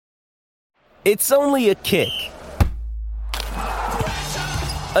It's only a kick,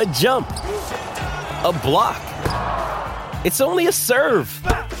 a jump, a block. It's only a serve.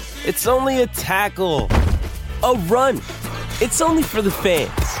 It's only a tackle, a run. It's only for the fans.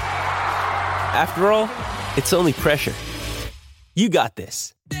 After all, it's only pressure. You got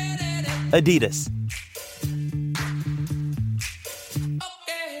this. Adidas.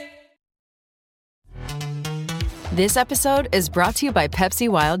 This episode is brought to you by Pepsi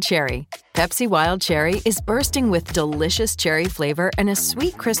Wild Cherry. Pepsi Wild Cherry is bursting with delicious cherry flavor and a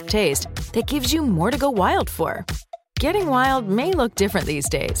sweet, crisp taste that gives you more to go wild for. Getting wild may look different these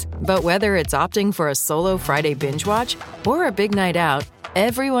days, but whether it's opting for a solo Friday binge watch or a big night out,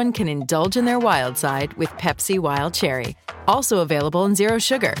 everyone can indulge in their wild side with Pepsi Wild Cherry. Also available in Zero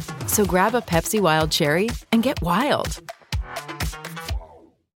Sugar. So grab a Pepsi Wild Cherry and get wild.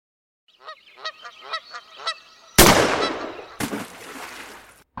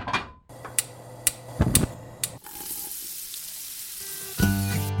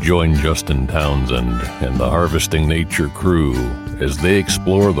 Join Justin Townsend and the Harvesting Nature crew as they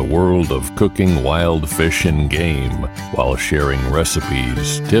explore the world of cooking wild fish and game while sharing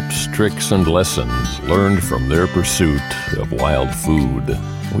recipes, tips, tricks, and lessons learned from their pursuit of wild food.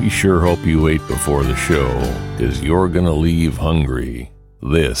 We sure hope you ate before the show, 'cause you're gonna leave hungry.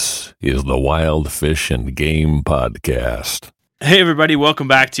 This is the Wild Fish and Game Podcast. Hey everybody, welcome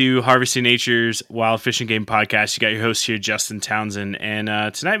back to Harvesting Nature's Wild Fish and Game Podcast. You got your host here, Justin Townsend, and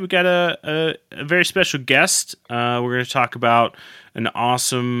tonight we've got a very special guest. We're going to talk about an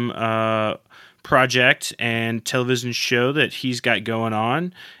awesome project and television show that he's got going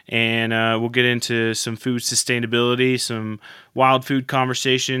on, and we'll get into some food sustainability, some wild food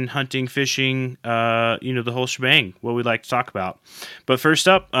conversation, hunting, fishing, the whole shebang, what we'd like to talk about. But first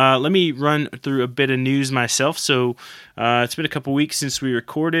up, let me run through a bit of news myself. So it's been a couple weeks since we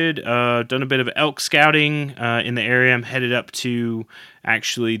recorded, done a bit of elk scouting in the area. I'm headed up to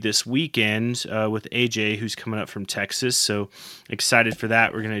actually this weekend with AJ, who's coming up from Texas. So excited for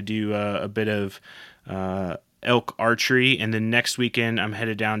that. We're going to do a bit of elk archery, and then next weekend I'm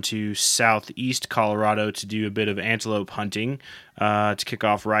headed down to southeast Colorado to do a bit of antelope hunting to kick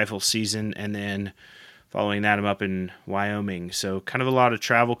off rifle season, and then following that I'm up in Wyoming. So kind of a lot of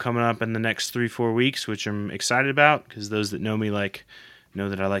travel coming up in the next 3-4 weeks, which I'm excited about, because those that know me know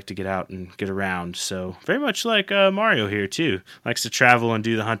that I like to get out and get around. So very much like Mario here too, likes to travel and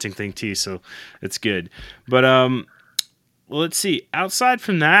do the hunting thing too, so it's good. But well, let's see, outside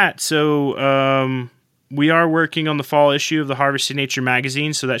from that, so we are working on the fall issue of the Harvesting Nature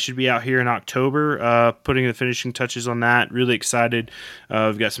magazine, so that should be out here in October, putting the finishing touches on that. Really excited.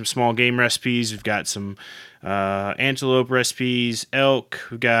 We've got some small game recipes. We've got some antelope recipes, elk.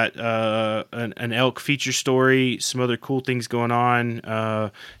 We've got an elk feature story, some other cool things going on,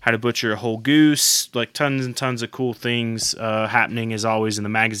 how to butcher a whole goose, like tons and tons of cool things happening as always in the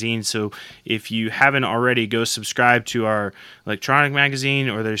magazine. So if you haven't already, go subscribe to our electronic magazine,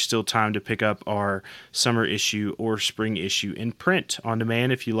 or there's still time to pick up our summer issue or spring issue in print on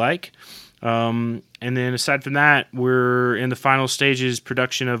demand if you like. And then aside from that, we're in the final stages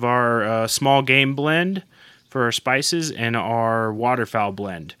production of our small game blend for our spices and our waterfowl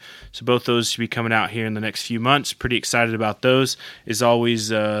blend. So both those should be coming out here in the next few months. Pretty excited about those. As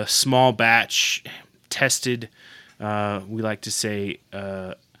always, small batch tested. We like to say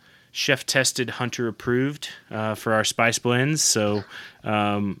chef tested, hunter approved for our spice blends. So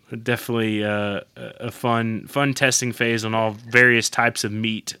definitely a fun testing phase on all various types of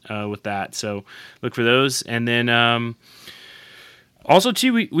meat with that. So look for those. And then also,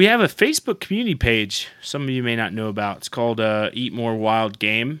 too, we have a Facebook community page some of you may not know about. It's called Eat More Wild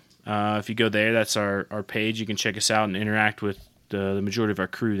Game. If you go there, that's our page. You can check us out and interact with the majority of our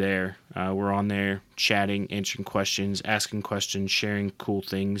crew there. We're on there chatting, answering questions, asking questions, sharing cool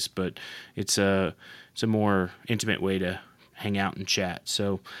things, but it's a more intimate way to hang out and chat.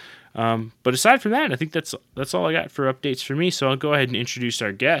 So, but aside from that, I think that's all I got for updates for me, so I'll go ahead and introduce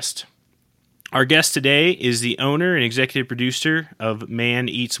our guest. Our guest today is the owner and executive producer of Man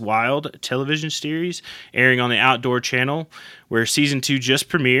Eats Wild television series, airing on the Outdoor Channel, where Season 2 just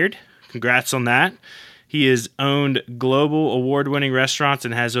premiered. Congrats on that. He has owned global award-winning restaurants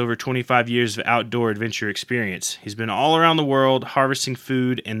and has over 25 years of outdoor adventure experience. He's been all around the world harvesting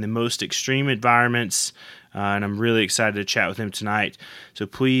food in the most extreme environments, and I'm really excited to chat with him tonight. So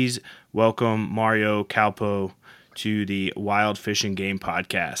please welcome Mario Calpo to the Wild Fish and Game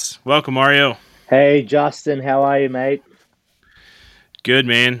Podcast. Welcome, Mario. Hey, Justin. How are you, mate? Good,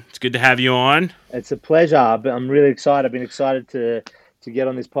 man. It's good to have you on. It's a pleasure. I'm really excited. I've been excited to get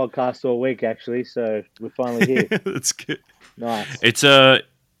on this podcast all week, actually. So we're finally here. That's good. Nice. It's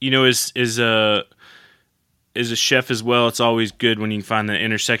as a chef as well, it's always good when you can find the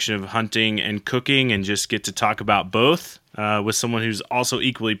intersection of hunting and cooking and just get to talk about both with someone who's also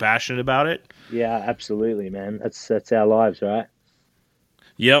equally passionate about it. Yeah, absolutely, man. That's our lives, right?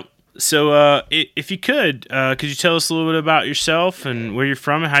 Yep. So if you could you tell us a little bit about yourself and where you're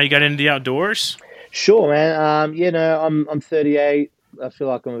from and how you got into the outdoors? Sure, man. I'm 38. I feel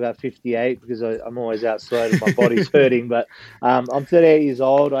like I'm about 58 because I'm always outside and my body's hurting. But I'm 38 years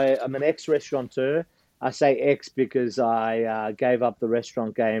old. I'm an ex-restaurateur. I say ex because I gave up the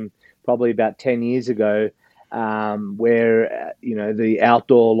restaurant game probably about 10 years ago, where, the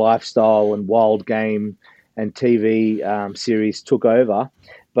outdoor lifestyle and wild game and TV series took over.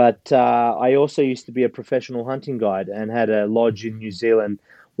 But I also used to be a professional hunting guide and had a lodge in New Zealand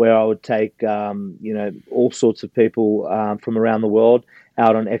where I would take, all sorts of people from around the world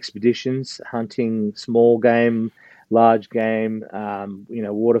out on expeditions, hunting small game, large game,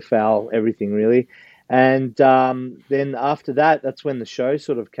 waterfowl, everything really. And then after that, that's when the show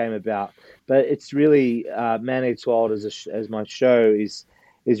sort of came about. But it's really Man Eats Wild as my show is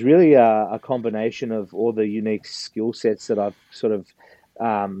really a combination of all the unique skill sets that I've sort of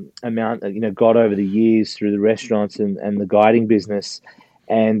got over the years through the restaurants and the guiding business.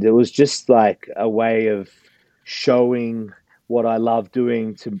 And it was just like a way of showing what I love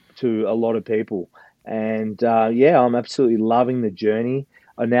doing to a lot of people. And I'm absolutely loving the journey.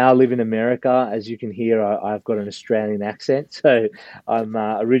 I now live in America. As you can hear, I've got an Australian accent. So I'm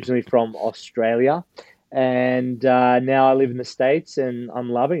originally from Australia. And now I live in the States and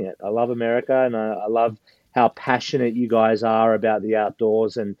I'm loving it. I love America and I love how passionate you guys are about the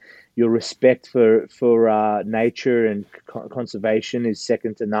outdoors, and your respect for nature and conservation is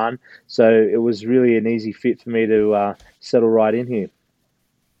second to none. So it was really an easy fit for me to settle right in here.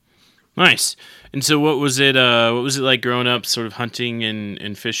 Nice. And so what was it like growing up sort of hunting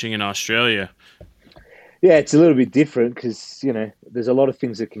and fishing in Australia? Yeah, it's a little bit different because, there's a lot of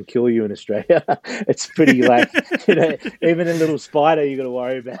things that can kill you in Australia. It's pretty even a little spider you got to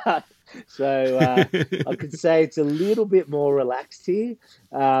worry about. So I could say it's a little bit more relaxed here.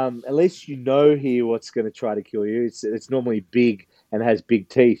 At least here what's going to try to kill you. It's normally big and has big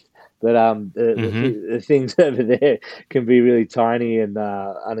teeth. But the things over there can be really tiny and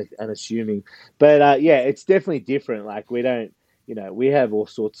unassuming. But it's definitely different. Like we don't, we have all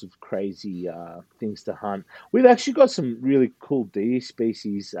sorts of crazy things to hunt. We've actually got some really cool deer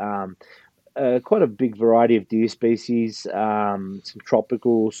species. Quite a big variety of deer species. Some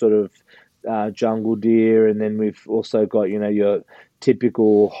tropical sort of jungle deer, and then we've also got your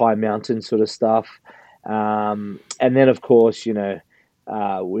typical high mountain sort of stuff. And then of course we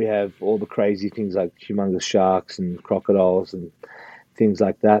have all the crazy things like humongous sharks and crocodiles and things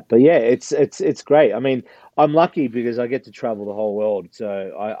like that. But yeah, it's great. I mean, I'm lucky because I get to travel the whole world,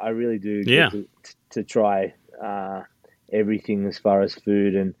 so I really do get to try everything as far as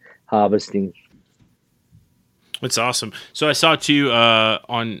food and harvesting. That's awesome. So I saw too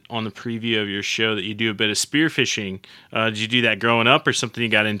on the preview of your show that you do a bit of spearfishing. Did you do that growing up or something you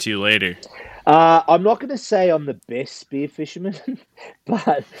got into later? I'm not going to say I'm the best spear fisherman,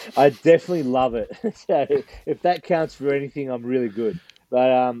 but I definitely love it. So if that counts for anything, I'm really good. But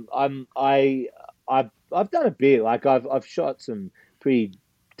I've done a bit. Like I've shot some pretty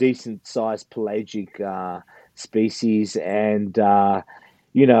decent sized pelagic species, and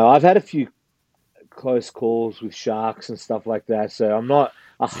I've had a few close calls with sharks and stuff like that. So I'm not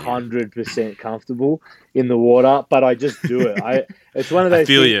 100% comfortable in the water, but I just do it. It's one of those. I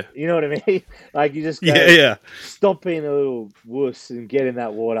feel things, you know what I mean? Like you just go, stop being a little wuss and get in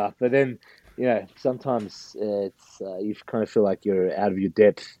that water. But then, sometimes it's you kind of feel like you're out of your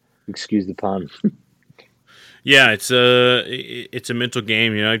depth. Excuse the pun. Yeah, it's a mental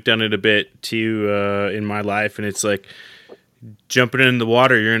game. I've done it a bit too in my life, and it's like jumping in the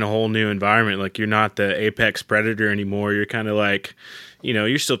water. You're in a whole new environment. Like you're not the apex predator anymore. You're kind of like,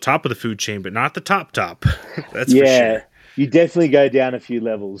 you're still top of the food chain, but not the top. That's for sure. You definitely go down a few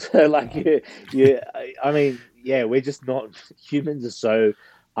levels. Like I mean, we're just not. Humans are so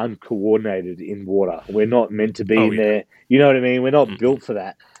uncoordinated in water. We're not meant to be in there. You know what I mean? We're not built for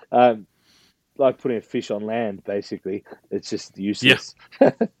that. Like putting a fish on land, basically. It's just useless.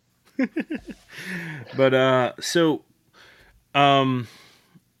 Yeah. But so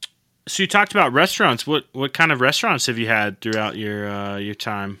you talked about restaurants. What kind of restaurants have you had throughout your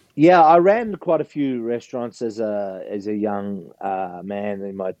time? Yeah, I ran quite a few restaurants as a young man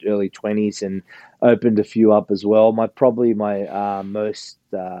in my early 20s, and opened a few up as well. My most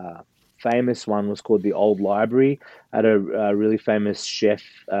famous one was called the Old Library. I had a really famous chef,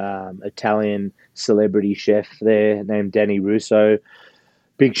 Italian celebrity chef there named Danny Russo.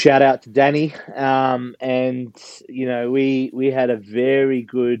 Big shout out to Danny. And we had a very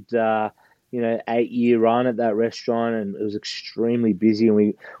good 8-year run at that restaurant, and it was extremely busy, and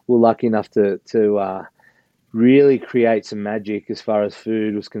we were lucky enough to really create some magic as far as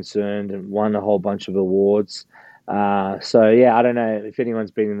food was concerned, and won a whole bunch of awards. So yeah, I don't know if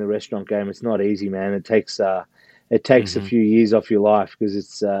anyone's been in the restaurant game. It's not easy, man. It takes a few years off your life, because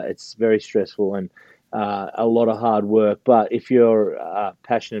it's very stressful and a lot of hard work. But if you're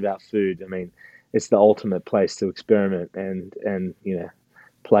passionate about food, I mean, it's the ultimate place to experiment and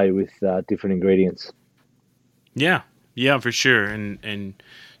play with different ingredients. Yeah, for sure. And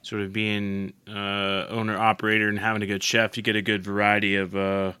sort of being owner operator and having a good chef, you get a good variety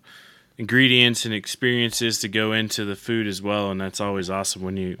of ingredients and experiences to go into the food as well, and that's always awesome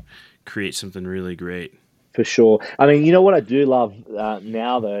when you create something really great. For sure. I mean, you know what I do love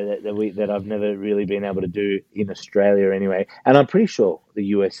now, though, that I've never really been able to do in Australia anyway, and I'm pretty sure the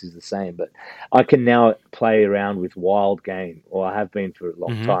US is the same, but I can now play around with wild game, or I have been for a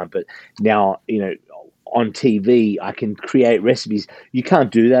long time, but now, on TV, I can create recipes. You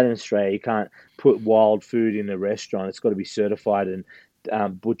can't do that in Australia. You can't put wild food in a restaurant. It's got to be certified and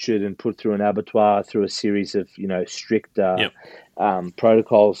butchered and put through an abattoir through a series of strict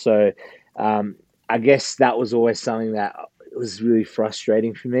protocols. So I guess that was always something that was really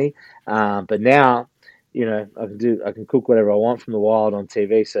frustrating for me. But now, I can cook whatever I want from the wild on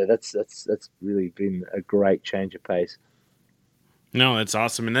TV. So that's really been a great change of pace. No, that's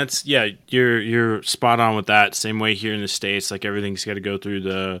awesome. And that's, you're spot on with that. Same way here in the States, like everything's got to go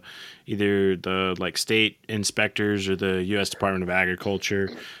through either the state inspectors or the U.S. Department of Agriculture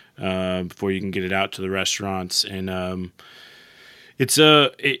before you can get it out to the restaurants. And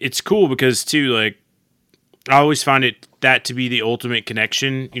it's cool because too, like, I always find that to be the ultimate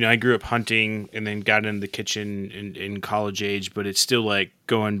connection. I grew up hunting and then got into the kitchen in college age, but it's still like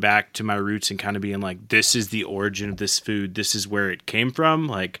going back to my roots and kind of being like, this is the origin of this food. This is where it came from.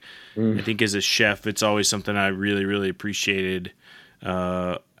 Like, I think as a chef, it's always something I really, really appreciated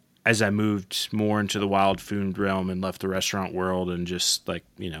as I moved more into the wild food realm and left the restaurant world, and just like,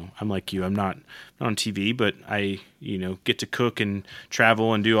 I'm like you, I'm not on TV, but I, get to cook and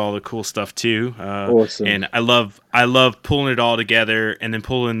travel and do all the cool stuff too. Awesome. And I love pulling it all together and then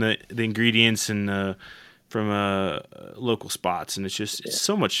pulling the ingredients and from local spots. And it's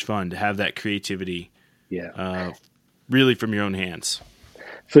so much fun to have that creativity. Yeah. Really from your own hands.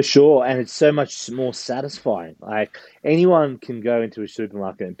 For sure, and it's so much more satisfying. Like, anyone can go into a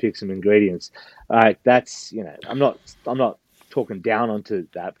supermarket and pick some ingredients. That's I'm not talking down onto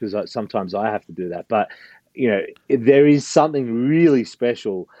that, because sometimes I have to do that. But there is something really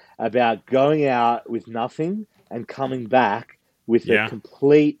special about going out with nothing and coming back with a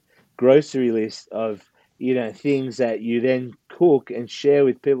complete grocery list of things that you then cook and share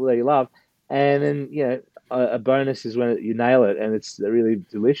with people that you love, and then a bonus is when you nail it and it's really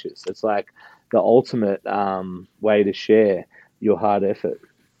delicious. It's like the ultimate way to share your hard effort.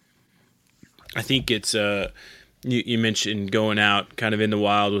 I think it's you mentioned going out kind of in the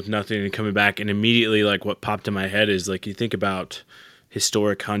wild with nothing and coming back, and immediately like what popped in my head is like, you think about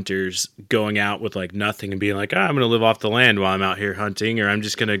historic hunters going out with like nothing and being like, I'm going to live off the land while I'm out here hunting, or I'm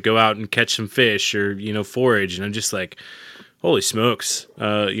just going to go out and catch some fish or forage, and I'm just like, holy smokes.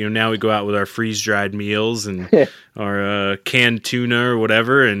 Now we go out with our freeze-dried meals and our canned tuna or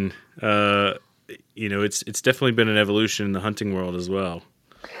whatever, and it's definitely been an evolution in the hunting world as well.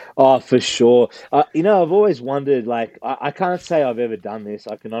 Oh, for sure. I've always wondered, like, I can't say I've ever done this.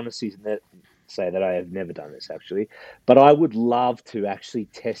 I can honestly say that I have never done this, actually. But I would love to actually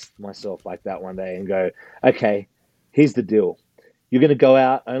test myself like that one day and go, okay, here's the deal. You're going to go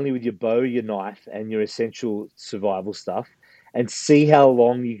out only with your bow, your knife, and your essential survival stuff, and see how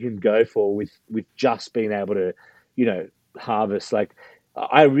long you can go for with just being able to, harvest. Like,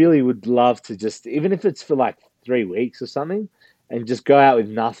 I really would love to just, even if it's for like 3 weeks or something, and just go out with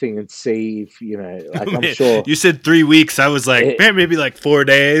nothing and see if, like, I'm sure. You said 3 weeks. I was like, maybe like 4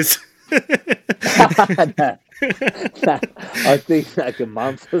 days. No, I think like a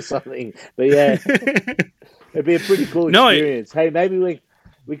month or something. But yeah, it'd be a pretty cool experience. Hey, maybe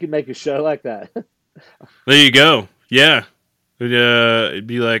we could make a show like that. There you go. Yeah. It'd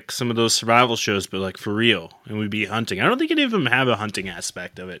be like some of those survival shows, but like for real. And we'd be hunting. I don't think any of them have a hunting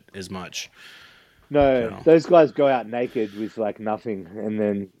aspect of it as much. No, those guys go out naked with like nothing, and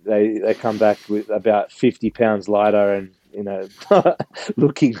then they come back with about 50 pounds lighter and,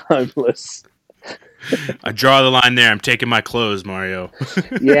 looking homeless. I draw the line there. I'm taking my clothes, Mario.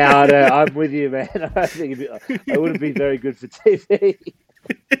 Yeah, I know. I'm with you, man. I think it wouldn't be very good for TV.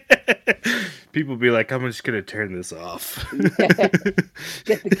 People be like, I'm just gonna turn this off. Yeah.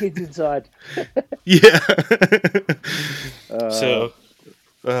 Get the kids inside. Yeah.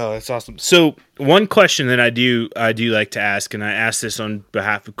 Oh, that's awesome. So one question that I do like to ask, and I ask this on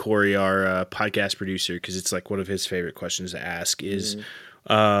behalf of Corey, our podcast producer, because it's like one of his favorite questions to ask is,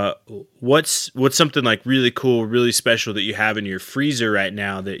 what's something like really cool, really special that you have in your freezer right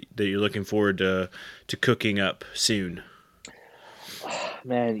now that you're looking forward to cooking up soon?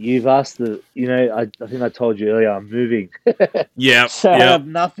 Man, you've asked I think I told you earlier, I'm moving. Yeah. So I have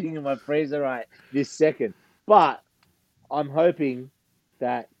nothing in my freezer right this second. But I'm hoping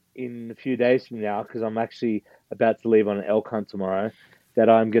that in a few days from now, because I'm actually about to leave on an elk hunt tomorrow, that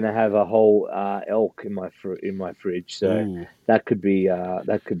I'm going to have a whole elk in my fridge. So Ooh. that could be. I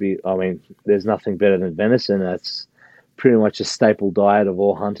mean, there's nothing better than venison. That's pretty much a staple diet of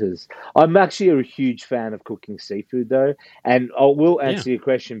all hunters. I'm actually a huge fan of cooking seafood, though, and I will answer your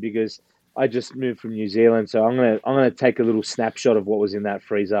question because I just moved from New Zealand, so I'm gonna take a little snapshot of what was in that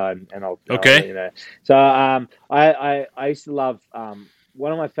freezer, and I'll let you know. So I used to love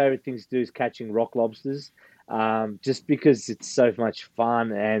one of my favorite things to do is catching rock lobsters, just because it's so much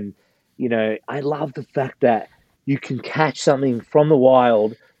fun, and I love the fact that you can catch something from the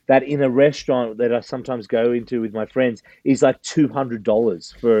wild that in a restaurant that I sometimes go into with my friends is like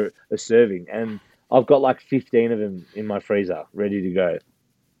 $200 for a serving, and I've got like 15 of them in my freezer ready to go.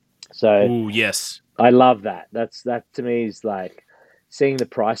 So ooh, yes, I love that. That to me is like seeing the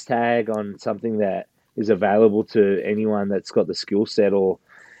price tag on something that is available to anyone that's got the skill set or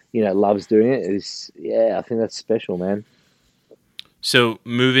loves doing it is, I think that's special, man. So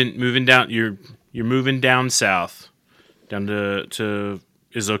moving down, you're moving down south, down to.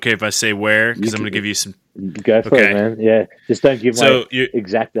 Is it okay if I say where? Because I'm going to give you some. Go for it, man. Yeah, just don't give my you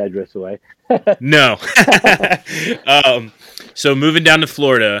exact address away. No. So moving down to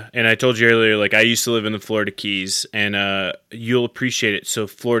Florida, and I told you earlier, like I used to live in the Florida Keys, and you'll appreciate it. So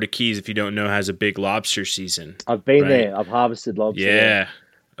Florida Keys, if you don't know, has a big lobster season. I've been there. I've harvested lobster. Yeah.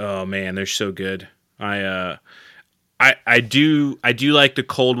 Oh man, they're so good. I do like the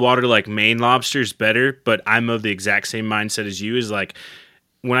cold water, like Maine lobsters better, but I'm of the exact same mindset as you. Is like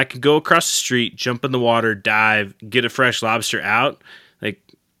when I can go across the street, jump in the water, dive, get a fresh lobster out, like.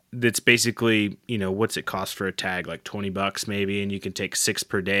 That's basically, what's it cost for a tag? Like $20 maybe, and you can take 6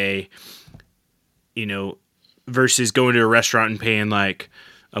 per day, versus going to a restaurant and paying like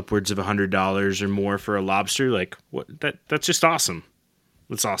upwards of $100 or more for a lobster. Like that's just awesome.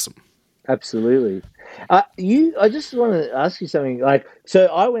 That's awesome. Absolutely. I just want to ask you something. Like, so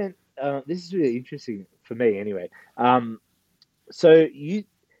I went, this is really interesting for me anyway. So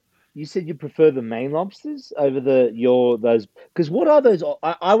you said you prefer the Maine lobsters over those, because what are those?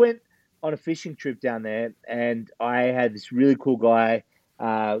 I went on a fishing trip down there, and I had this really cool guy,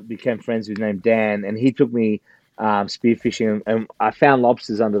 became friends with, named Dan, and he took me spearfishing, and I found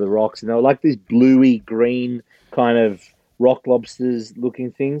lobsters under the rocks, and they were like these bluey green kind of rock lobsters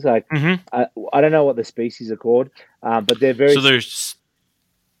looking things. Like I don't know what the species are called, but they're very. So there's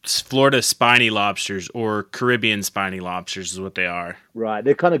Florida spiny lobsters or Caribbean spiny lobsters is what they are. Right,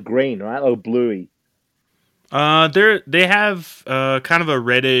 they're kind of green, right, or bluey. They have kind of a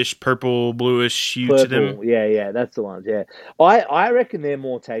reddish, purple, bluish hue to them. Yeah, that's the ones. Yeah, I reckon they're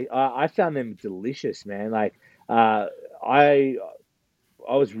more I found them delicious, man. Like, I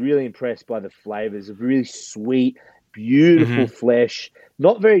was really impressed by the flavors. Really sweet, beautiful flesh.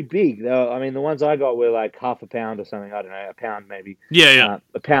 Not very big though. I mean, the ones I got were like half a pound or something. I don't know, a pound maybe. Yeah.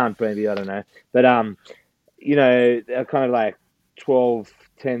 A pound maybe. I don't know. But they're kind of like 12,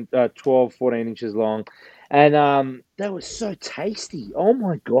 14 inches long. And they were so tasty. Oh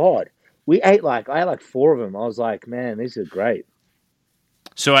my God. I ate like 4 of them. I was like, man, these are great.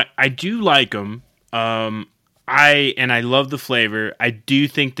 So I do like them. I love the flavor. I do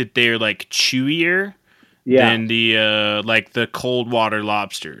think that they're like chewier than the like the cold water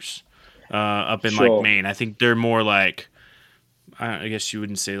lobsters up in like Maine. I think they're more like, I guess you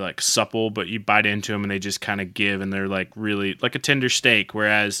wouldn't say like supple, but you bite into them and they just kind of give, and they're like really like a tender steak.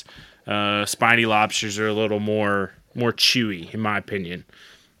 Whereas spiny lobsters are a little more chewy, in my opinion.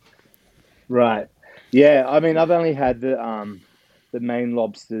 Right. Yeah. I mean, I've only had the Maine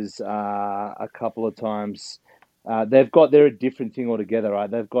lobsters a couple of times. They're a different thing altogether, right?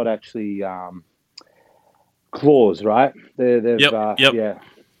 They've got actually claws, right? Yep. Yeah.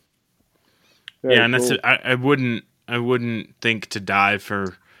 Very and cool. that's I wouldn't think to dive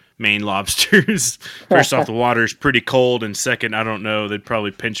for Maine lobsters. First off, the water is pretty cold, and second, I don't know, they'd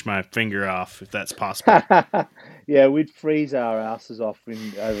probably pinch my finger off if that's possible. Yeah, we'd freeze our asses off.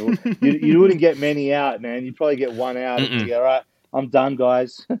 You wouldn't get many out, man. You'd probably get one out and you go, all right, I'm done,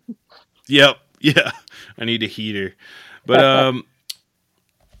 guys. Yep. Yeah. I need a heater. But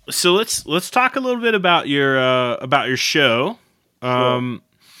so let's talk a little bit about your show. Sure.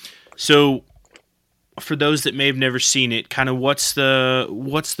 So for those that may have never seen it, kind of what's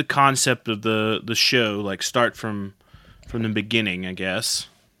the concept of the show? Like start from the beginning, I guess.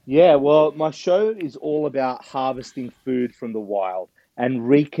 Yeah, well, my show is all about harvesting food from the wild and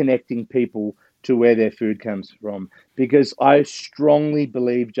reconnecting people to where their food comes from. Because I strongly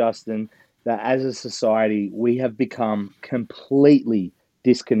believe, Justin, that as a society, we have become completely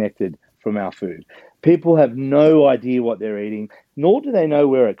disconnected from our food. People have no idea what they're eating, nor do they know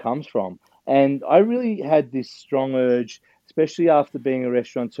where it comes from. And I really had this strong urge, especially after being a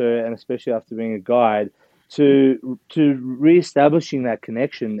restaurateur and especially after being a guide, to reestablishing that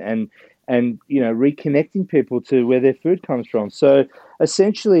connection and reconnecting people to where their food comes from. So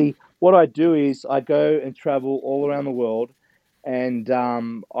essentially, what I do is I go and travel all around the world, and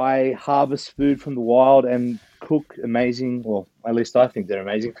I harvest food from the wild and cook amazing, well, at least I think they're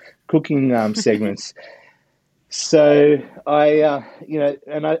amazing, cooking segments. So I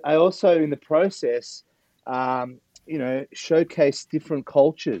also in the process, showcase different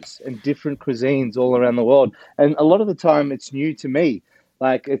cultures and different cuisines all around the world. And a lot of the time it's new to me.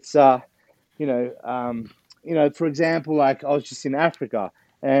 Like it's, for example, like I was just in Africa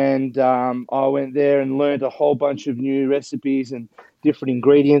and I went there and learned a whole bunch of new recipes and different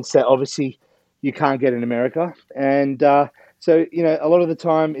ingredients that obviously you can't get in America. And so, a lot of the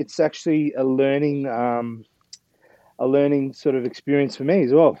time it's actually a learning sort of experience for me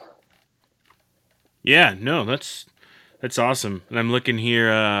as well. Yeah, no, that's awesome. And I'm looking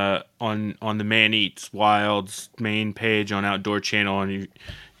here on the Man Eats Wild's main page on Outdoor Channel, and you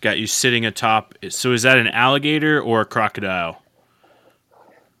got you sitting atop. So is that an alligator or a crocodile?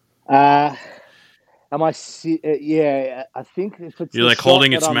 Yeah, I think if it's you're like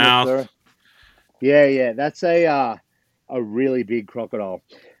holding its mouth. Yeah, that's a really big crocodile.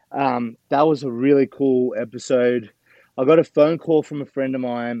 That was a really cool episode. I got a phone call from a friend of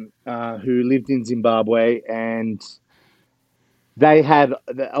mine who lived in Zimbabwe, and they had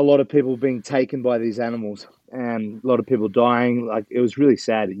a lot of people being taken by these animals and a lot of people dying. Like, it was really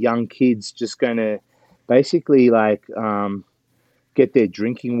sad. Young kids just going to basically get their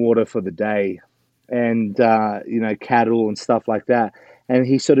drinking water for the day, and cattle and stuff like that. And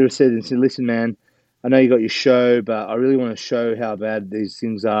he sort of said, listen, man, I know you got your show, but I really want to show how bad these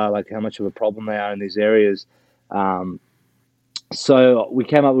things are, like how much of a problem they are in these areas. So we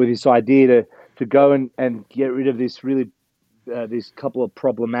came up with this idea to go and get rid of this these couple of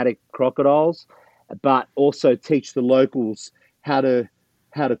problematic crocodiles, but also teach the locals how to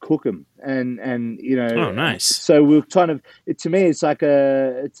cook them. And Oh, nice. So we're kind of, to me, it's like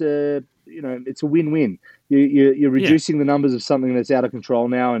it's a win-win. You're reducing the numbers of something that's out of control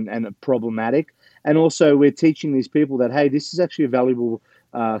now and problematic. And also we're teaching these people that, hey, this is actually a valuable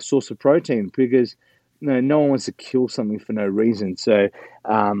source of protein, because no one wants to kill something for no reason. So,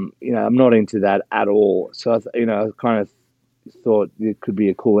 I'm not into that at all. So, I kind of thought it could be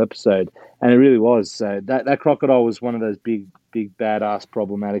a cool episode, and it really was. So that crocodile was one of those big badass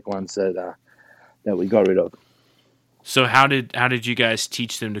problematic ones that we got rid of. So how did you guys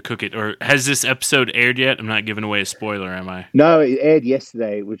teach them to cook it? Or has this episode aired yet? I'm not giving away a spoiler, am I? No, it aired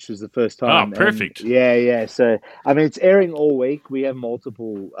yesterday, which was the first time. Oh, perfect. And yeah. So, I mean, it's airing all week. We have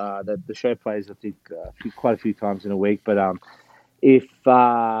multiple, the show plays, I think, quite a few times in a week. But I'm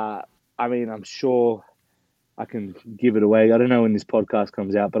sure I can give it away. I don't know when this podcast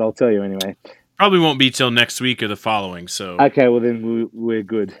comes out, but I'll tell you anyway. Probably won't be till next week or the following. So okay, well then we're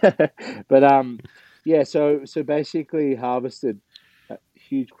good. But yeah. So basically, harvested a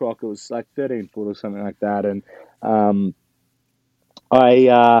huge croc. It was like 13 foot or something like that, and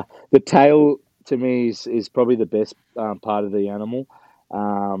the tail to me is probably the best part of the animal,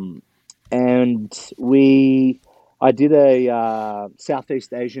 and I did a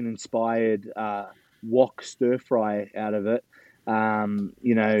Southeast Asian inspired wok stir fry out of it.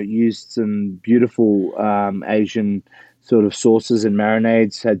 Used some beautiful Asian sort of sauces and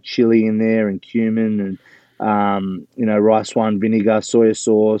marinades, had chili in there and cumin and rice wine vinegar, soya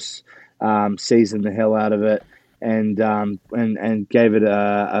sauce, seasoned the hell out of it, and gave it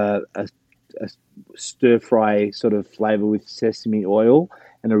a stir fry sort of flavor with sesame oil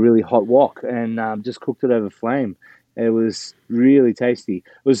and a really hot wok, and just cooked it over flame. It was really tasty.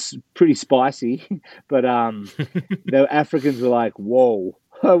 It was pretty spicy, but the Africans were like, "Whoa,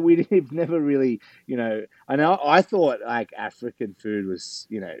 we've never really, I know I thought like African food was,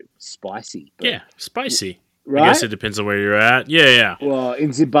 spicy." But yeah, spicy. right? I guess it depends on where you're at. Yeah. Well,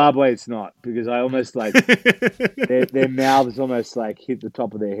 in Zimbabwe, it's not because I almost like their mouths almost like hit the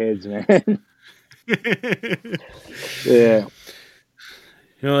top of their heads, man. Yeah.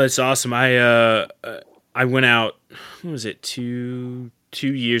 That's awesome. I went out. What was it? Two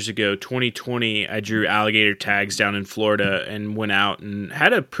years ago, 2020. I drew alligator tags down in Florida and went out and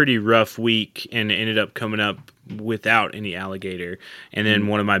had a pretty rough week and ended up coming up without any alligator. And then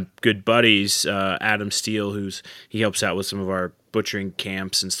one of my good buddies, Adam Steele, he helps out with some of our butchering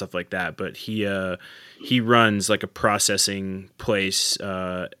camps and stuff like that. But he runs like a processing place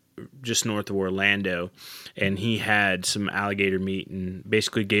just north of Orlando, and he had some alligator meat and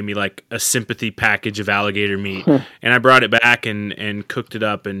basically gave me like a sympathy package of alligator meat. And I brought it back and cooked it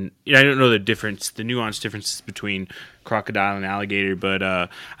up. And I don't know the nuanced differences between crocodile and alligator, but I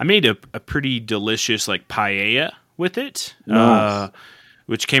made a pretty delicious like paella with it, Nice.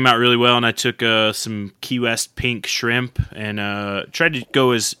 which came out really well. And I took some Key West pink shrimp and tried to go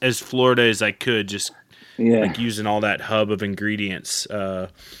as Florida as I could, just like using all that hub of ingredients.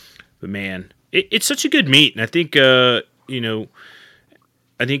 But man, it's such a good meat, and I think I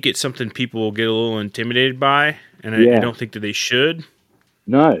think it's something people will get a little intimidated by, and I don't think that they should.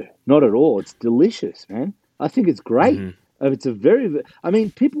 No, not at all. It's delicious, man. I think it's great. It's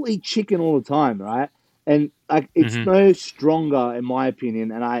people eat chicken all the time, right? And it's no stronger, in my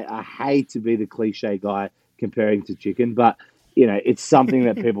opinion. And I hate to be the cliche guy comparing to chicken, but it's something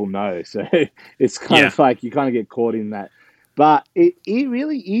that people know. So it's kind of like you kind of get caught in that. But it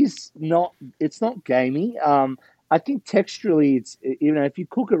really is not. It's not gamey. I think texturally, it's if you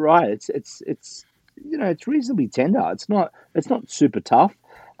cook it right, it's reasonably tender. It's not super tough.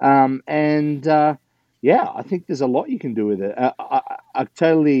 I think there's a lot you can do with it. I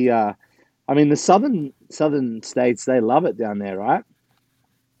totally. The southern states, they love it down there, right?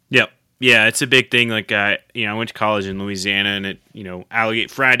 Yep. Yeah, it's a big thing. Like, I went to college in Louisiana, and it,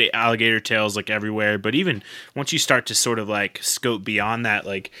 fried alligator tails like everywhere. But even once you start to sort of like scope beyond that,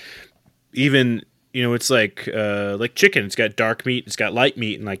 like even it's like chicken. It's got dark meat, it's got light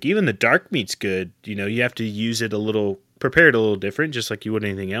meat, and like even the dark meat's good. You have to use it prepare it a little different, just like you would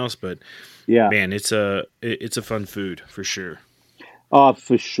anything else. But yeah, man, it's a fun food for sure. Oh,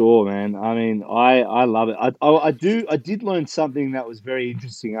 for sure, man. I love it. I did learn something that was very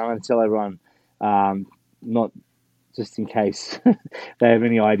interesting. I'm going to tell everyone, not just in case they have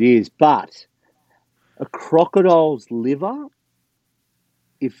any ideas, but a crocodile's liver,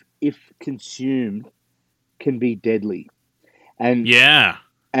 if consumed, can be deadly. And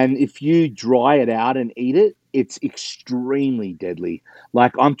if you dry it out and eat it, it's extremely deadly.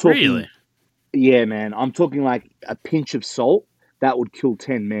 Like I'm talking, really? Yeah, man. I'm talking like a pinch of salt. That would kill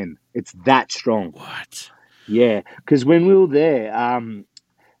 10 men. It's that strong. What? Yeah, because when we were there, I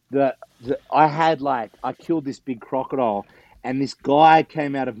killed this big crocodile, and this guy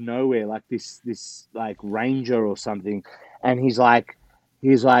came out of nowhere, like this like ranger or something, and we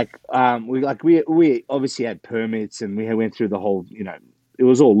obviously had permits and we went through the whole, it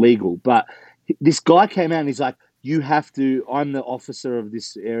was all legal, but this guy came out and he's like, I'm the officer of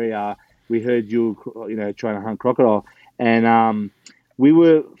this area. We heard you trying to hunt crocodile. And we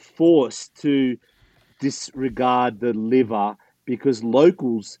were forced to disregard the liver because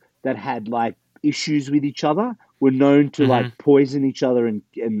locals that had like issues with each other were known to like poison each other, and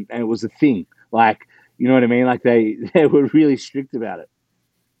it was a thing. Like, you know what I mean? Like they were really strict about it.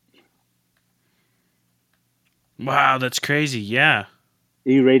 Wow, that's crazy. Yeah.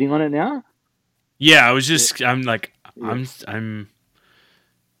 Are you reading on it now? Yeah, I'm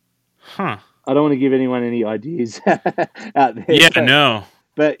huh. I don't want to give anyone any ideas out there. Yeah, no.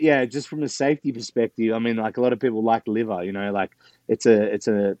 But yeah, just from a safety perspective, like a lot of people like liver, like it's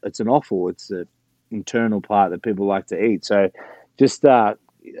an offal, it's an internal part that people like to eat. So just and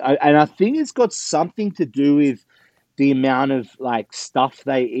I think it's got something to do with the amount of like stuff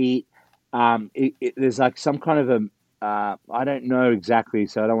they eat. There's like some kind of I don't know exactly,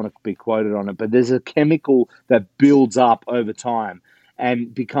 so I don't want to be quoted on it, but there's a chemical that builds up over time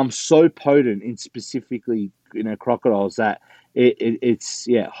and becomes so potent in specifically, crocodiles that it's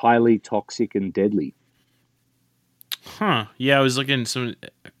highly toxic and deadly. Huh. Yeah, I was looking at some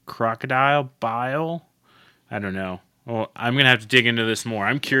crocodile bile. I don't know. Well, I'm going to have to dig into this more.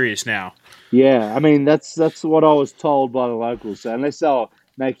 I'm curious now. Yeah, that's what I was told by the locals. So unless they were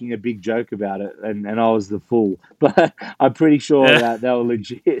making a big joke about it and I was the fool. But I'm pretty sure that they were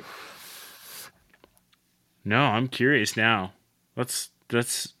legit. No, I'm curious now. That's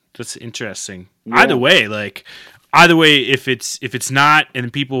interesting. Yeah. Either way, if it's not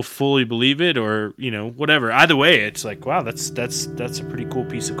and people fully believe it or, whatever, either way, it's like, wow, that's a pretty cool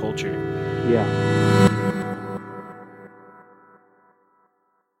piece of culture. Yeah.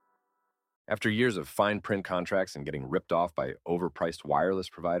 After years of fine print contracts and getting ripped off by overpriced wireless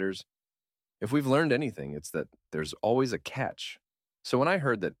providers, if we've learned anything, it's that there's always a catch. So when I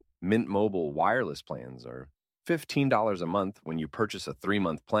heard that Mint Mobile wireless plans are $15 a month when you purchase a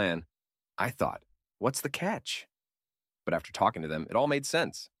 3-month plan, I thought, what's the catch? But after talking to them, it all made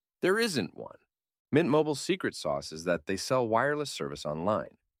sense. There isn't one. Mint Mobile's secret sauce is that they sell wireless service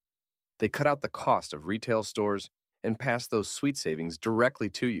online. They cut out the cost of retail stores and pass those sweet savings directly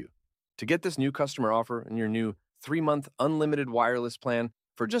to you. To get this new customer offer and your new 3-month unlimited wireless plan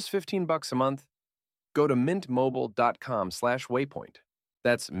for just $15 a month, go to mintmobile.com/waypoint.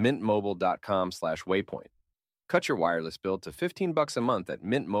 That's mintmobile.com/waypoint. Cut your wireless bill to $15 a month at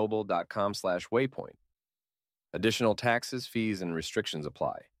mintmobile.com/waypoint. Additional taxes, fees, and restrictions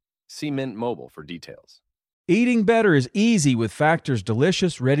apply. See Mint Mobile for details. Eating better is easy with Factor's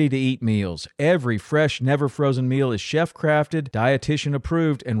delicious, ready-to-eat meals. Every fresh, never-frozen meal is chef-crafted,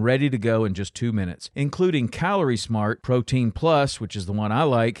 dietitian-approved, and ready to go in just 2 minutes, including Calorie Smart, Protein Plus, which is the one I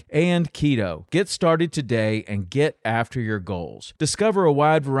like, and Keto. Get started today and get after your goals. Discover a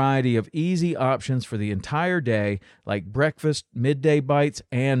wide variety of easy options for the entire day, like breakfast, midday bites,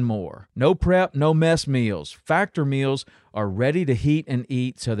 and more. No prep, no mess meals. Factor meals are ready to heat and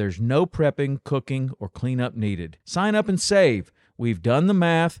eat, so there's no prepping, cooking, or cleanup needed. Sign up and save. We've done the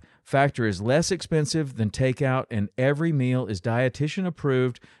math. Factor is less expensive than takeout, and every meal is dietitian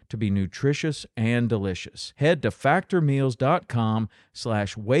approved to be nutritious and delicious. Head to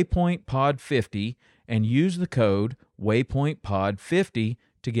factormeals.com/waypointpod50 and use the code waypointpod50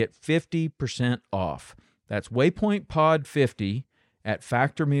 to get 50% off. That's waypointpod50 at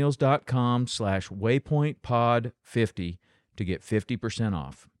factormeals.com/waypointpod50 to get 50%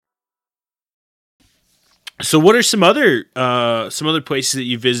 off. So what are some other places that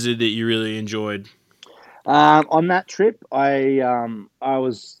you visited that you really enjoyed? On that trip, I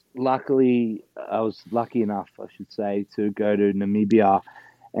was lucky enough, I should say, to go to Namibia,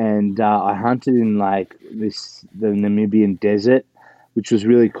 and I hunted in the Namibian desert, which was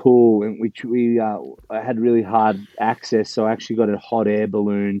really cool, and which I had really hard access. So I actually got a hot air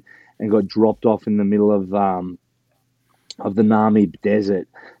balloon and got dropped off in the middle of the Namib desert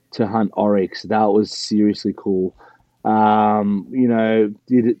to hunt oryx. That was seriously cool.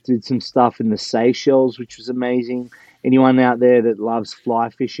 Did some stuff in the Seychelles, which was amazing. Anyone out there that loves fly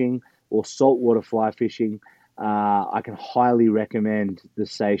fishing or saltwater fly fishing, I can highly recommend the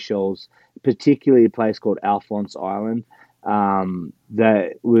Seychelles, particularly a place called Alphonse Island.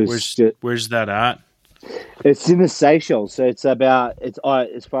 That was where's that at? It's in the Seychelles, so it's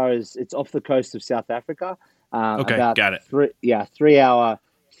as far as it's off the coast of South Africa. Okay, about got it. 3-hour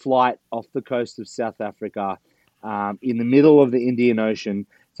flight off the coast of South Africa, in the middle of the Indian Ocean.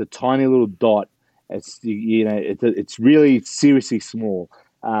 It's a tiny little dot. It's really seriously small,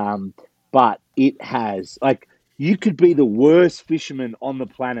 but it has you could be the worst fisherman on the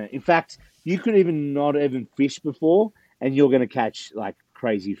planet. In fact, you could not even fish before, and you're going to catch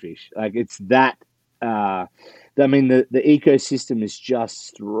crazy fish. It's that. The ecosystem is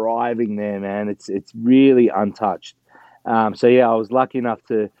just thriving there, man. It's really untouched. I was lucky enough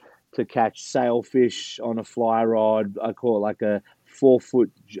to catch sailfish on a fly rod. I caught a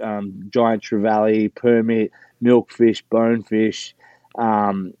 4-foot giant trevally, permit, milkfish, bonefish.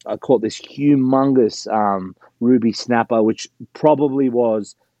 I caught this humongous ruby snapper, which probably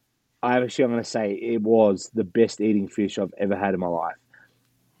was. I'm going to say it was the best eating fish I've ever had in my life.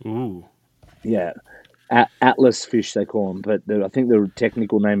 Ooh. Yeah. Atlas fish, they call them, but I think the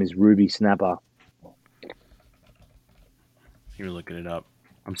technical name is ruby snapper. You're looking it up.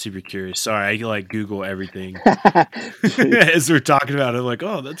 I'm super curious. Sorry, I Google everything as we're talking about it.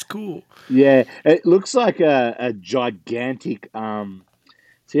 Oh, that's cool. Yeah, it looks like a gigantic.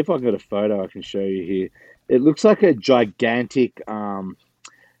 See if I can get a photo I can show you here. It looks like a gigantic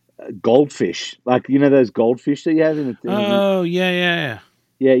goldfish, those goldfish that you have in the. Oh yeah.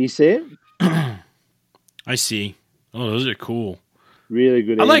 Yeah, you see it? I see. Oh, those are cool. Really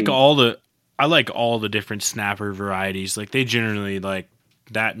good. I like all the different snapper varieties. They generally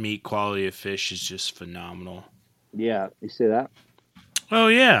that meat quality of fish is just phenomenal. Yeah, you see that? Oh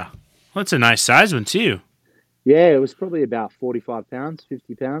yeah, that's a nice size one too. Yeah, it was probably about 45 pounds,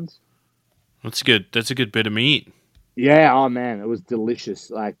 50 pounds. That's good. That's a good bit of meat. Yeah. Oh man, it was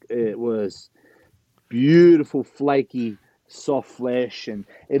delicious. It was beautiful, flaky, soft flesh, and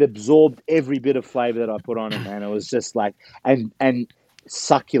it absorbed every bit of flavor that I put on it, man. It was just and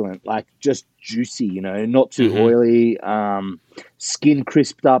succulent, just juicy, not too oily, skin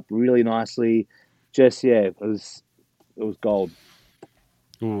crisped up really nicely. It was gold.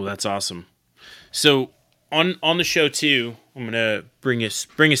 Ooh, that's awesome. So on the show too, I'm gonna bring us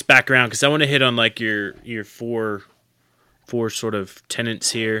back around because I want to hit on like your four sort of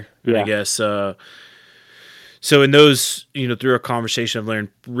tenets here, and I guess so in those, through our conversation, I've learned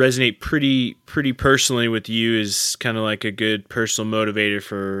resonate pretty personally with you is kind of like a good personal motivator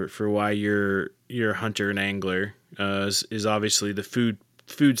for why you're a hunter and angler. Is obviously the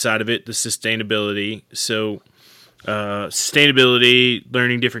food side of it, the sustainability. So sustainability,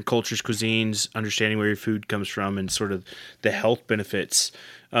 learning different cultures, cuisines, understanding where your food comes from, and sort of the health benefits.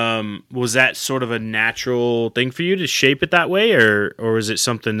 Was that sort of a natural thing for you to shape it that way, or was it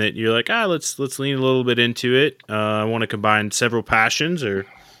something that you're like, let's lean a little bit into it? I want to combine several passions, or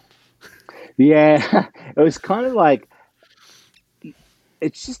yeah, it was kind of like,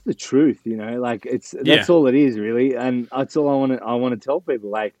 it's just the truth, like that's all it is really. And that's all I want to tell people.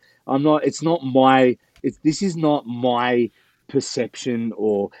 Like, this is not my perception,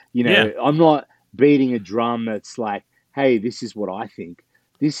 or, I'm not beating a drum that's like, hey, this is what I think.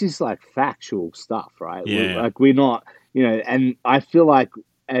 This is like factual stuff, right? Yeah. We're not, and I feel like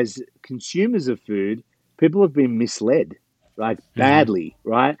as consumers of food, people have been misled, like badly,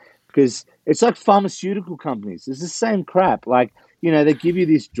 right? Because it's like pharmaceutical companies. It's the same crap. Like, they give you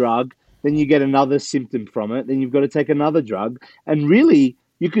this drug, then you get another symptom from it, then you've got to take another drug. And really,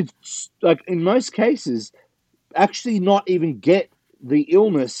 you could, like in most cases, actually not even get the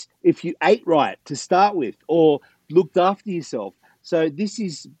illness if you ate right to start with or looked after yourself. So this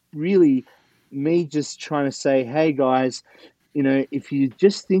is really me just trying to say, hey guys, if you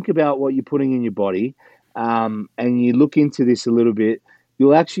just think about what you're putting in your body, and you look into this a little bit,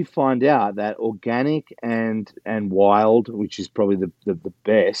 you'll actually find out that organic and wild, which is probably the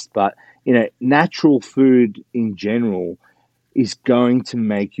best, but natural food in general is going to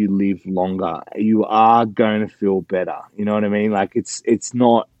make you live longer. You are going to feel better. You know what I mean? Like it's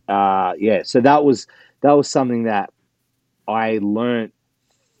not So that was something that I learned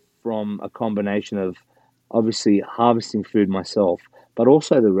from a combination of obviously harvesting food myself, but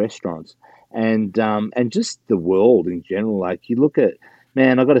also the restaurants and just the world in general. Like you look at,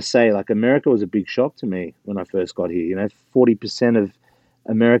 man, I got to say, like America was a big shock to me when I first got here. 40% of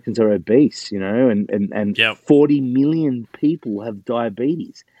Americans are obese, and 40 million people have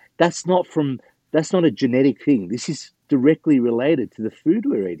diabetes. That's not a genetic thing. This is directly related to the food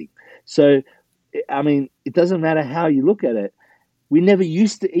we're eating. So, I mean, it doesn't matter how you look at it. We never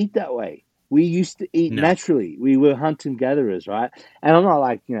used to eat that way. We used to eat naturally. We were hunt and gatherers, right? And I'm not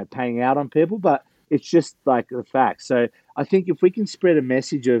like, paying out on people, but it's just like the fact. So I think if we can spread a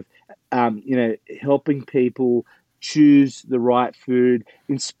message of, helping people choose the right food,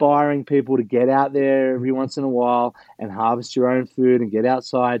 inspiring people to get out there every once in a while and harvest your own food and get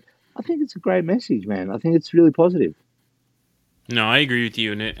outside, I think it's a great message, man. I think it's really positive. No, I agree with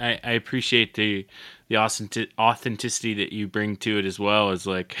you, and I appreciate the authenticity that you bring to it as well. As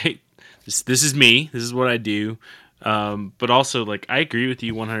like, hey, this is me. This is what I do. But also, like, I agree with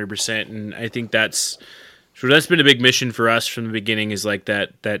you 100%, and I think that's been a big mission for us from the beginning. Is like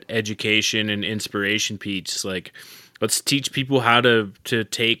that education and inspiration piece. Like, let's teach people how to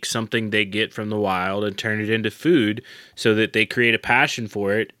take something they get from the wild and turn it into food, so that they create a passion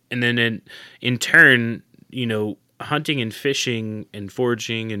for it, and then in turn, hunting and fishing and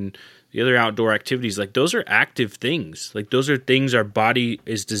foraging and the other outdoor activities, like those are active things. Like those are things our body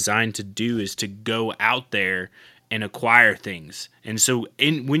is designed to do, is to go out there and acquire things. And so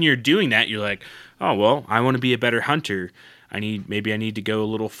when you're doing that, you're like, oh, well, I want to be a better hunter. Maybe I need to go a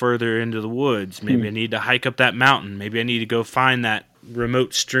little further into the woods. Maybe I need to hike up that mountain. Maybe I need to go find that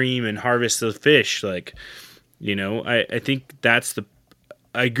remote stream and harvest the fish. Like, I think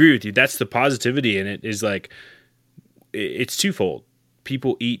I agree with you. That's the positivity in it, is like, it's twofold.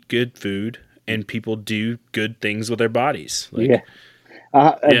 People eat good food and people do good things with their bodies. Like,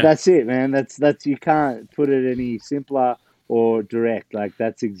 that's it, man. That's you can't put it any simpler or direct. Like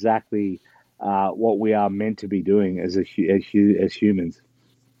that's exactly what we are meant to be doing as humans.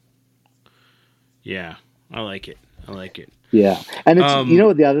 Yeah, I like it. Yeah, and it's,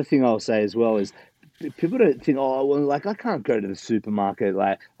 what the other thing I'll say as well is, people don't think, oh, well, like I can't go to the supermarket,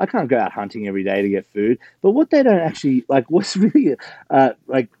 like I can't go out hunting every day to get food. But what they don't actually like, what's really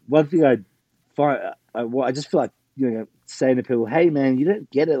like one thing I find, I just feel like saying to people, hey man, you don't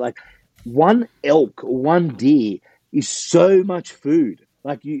get it. Like one elk or one deer is so much food.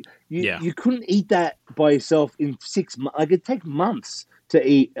 Like you couldn't eat that by yourself in 6 months. Like it takes months to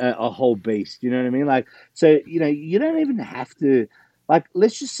eat a whole beast. You know what I mean? Like so, you don't even have to. Like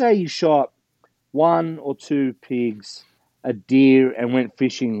let's just say you shot 1 or 2 pigs, a deer, and went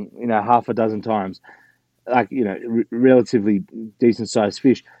fishing, half a dozen times, like, relatively decent sized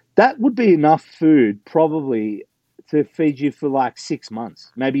fish. That would be enough food probably to feed you for like 6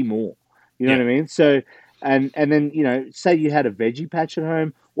 months, maybe more. You know Yeah. what I mean? So, and then, you know, say you had a veggie patch at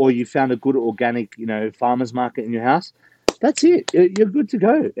home, or you found a good organic, you know, farmer's market in your house. That's it. You're good to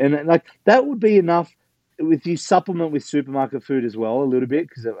go. And like that would be enough. If you supplement with supermarket food as well a little bit,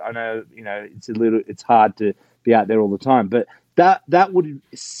 because I know, you know, it's hard to be out there all the time, but that would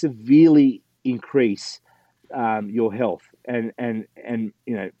severely increase your health and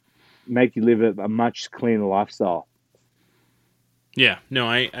you know, make you live a much cleaner lifestyle. Yeah, no,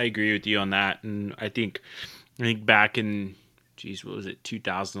 I agree with you on that. And I think back in, what was it,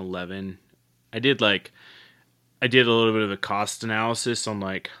 2011, I did a little bit of a cost analysis on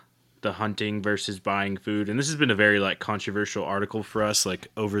like the hunting versus buying food. And this has been a very like controversial article for us like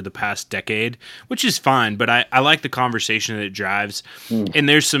over the past decade, which is fine, but I like the conversation that it drives. And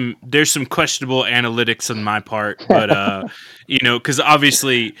there's some questionable analytics on my part, but you know, cuz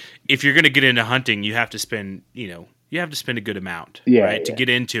obviously if you're going to get into hunting, you have to spend, you know, a good amount, right, to get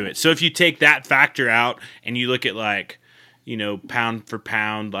into it. So if you take that factor out and you look at like, you know, pound for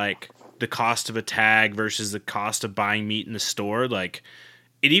pound, like the cost of a tag versus the cost of buying meat in the store, like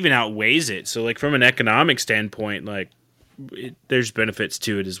it even outweighs it. So like from an economic standpoint, like there's benefits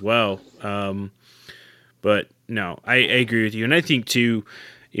to it as well. But no, I agree with you. And I think too,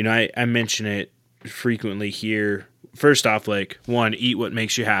 you know, I mention it frequently here. First off, like one, eat what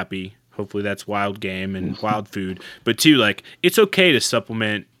makes you happy. Hopefully that's wild game and wild food. But two, like it's okay to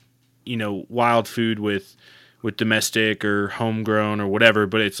supplement, you know, wild food with domestic or homegrown or whatever.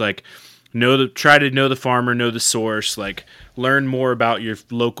 But it's like try to know the farmer, know the source, like learn more about your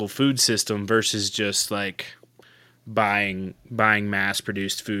local food system versus just like buying mass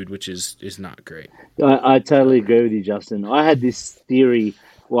produced food, which is not great. I totally agree with you, Justin. I had this theory.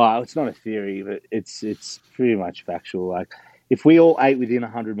 Well, it's not a theory, but it's pretty much factual. Like, if we all ate within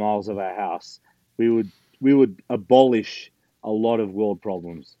 100 miles of our house, we would abolish a lot of world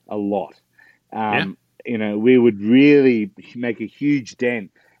problems. A lot. You know, we would really make a huge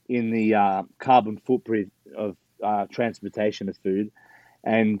dent in the carbon footprint of transportation of food,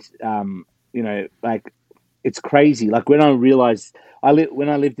 and you know, like it's crazy. Like when I realized when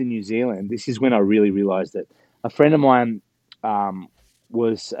I lived in New Zealand, this is when I really realized it. A friend of mine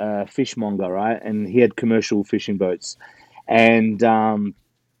was a fishmonger, right, and he had commercial fishing boats. And,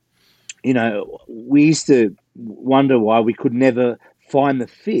 you know, we used to wonder why we could never find the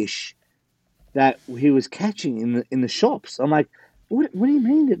fish that he was catching in the shops. I'm like, what do you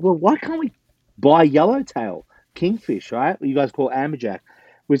mean? Well, why can't we buy yellowtail kingfish, right? What you guys call amberjack,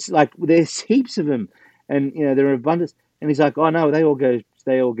 which like there's heaps of them, and you know they're in abundance. And he's like, oh no, they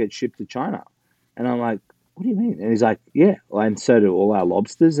all get shipped to China. And I'm like, what do you mean? And he's like, yeah, well, and so do all our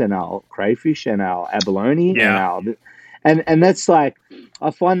lobsters and our crayfish and our abalone and that's like,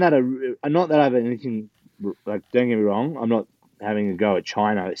 I find that not that I have anything, like, don't get me wrong, I'm not having a go at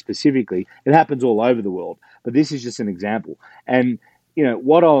China specifically. It happens all over the world, but this is just an example. And, you know,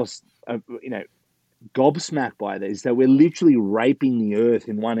 what I was, you know, gobsmacked by that is that we're literally raping the earth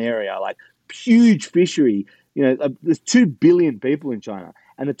in one area, like huge fishery. You know, there's 2 billion people in China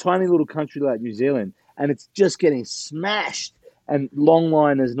and a tiny little country like New Zealand, and it's just getting smashed. And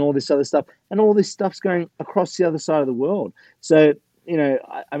longliners and all this other stuff. And all this stuff's going across the other side of the world. So, you know,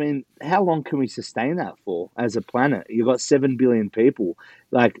 I mean, how long can we sustain that for as a planet? You've got 7 billion people.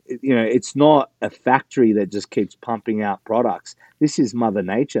 Like, you know, it's not a factory that just keeps pumping out products. This is Mother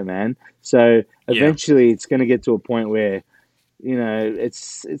Nature, man. So eventually it's going to get to a point where, you know,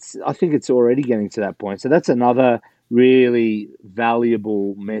 I think it's already getting to that point. So that's another really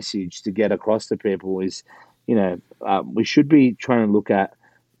valuable message to get across to people is, you know, we should be trying to look at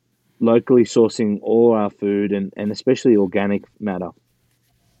locally sourcing all our food and especially organic matter.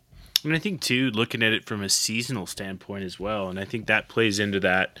 And I think, too, looking at it from a seasonal standpoint as well, and I think that plays into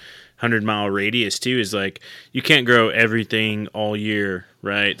that 100-mile radius, too, is like you can't grow everything all year,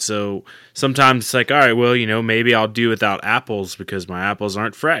 right? So sometimes it's like, all right, well, you know, maybe I'll do without apples because my apples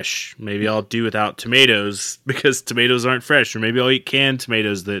aren't fresh. Maybe I'll do without tomatoes because tomatoes aren't fresh. Or maybe I'll eat canned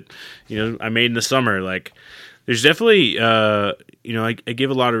tomatoes that, you know, I made in the summer. Like, there's definitely, you know, I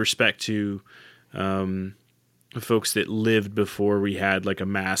give a lot of respect to folks that lived before we had like a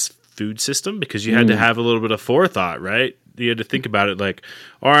mass food system because you had to have a little bit of forethought, right? You had to think about it like,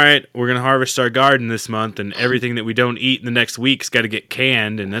 all right, we're going to harvest our garden this month and everything that we don't eat in the next week's got to get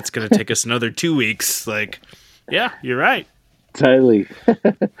canned and that's going to take us another 2 weeks. Like, yeah, you're right. Totally.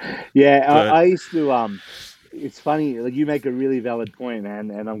 Yeah, I used to, it's funny, like you make a really valid point, man,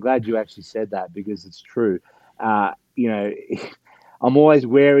 and I'm glad you actually said that because it's true. You know, I'm always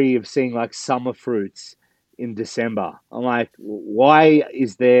wary of seeing like summer fruits in December. I'm like, why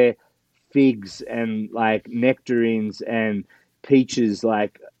is there figs and like nectarines and peaches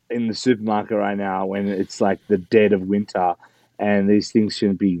like in the supermarket right now when it's like the dead of winter and these things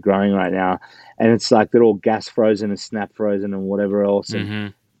shouldn't be growing right now. And it's like they're all gas frozen and snap frozen and whatever else.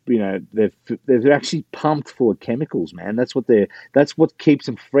 And they're actually pumped full of chemicals, man. That's what keeps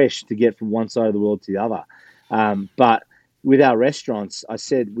them fresh to get from one side of the world to the other. But with our restaurants,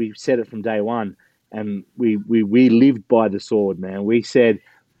 we said it from day one, and we lived by the sword, man. We said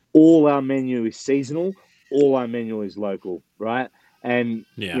all our menu is seasonal, all our menu is local, right? And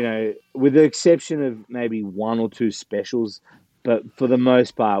with the exception of maybe one or two specials, but for the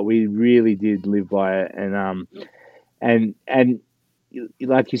most part, we really did live by it. And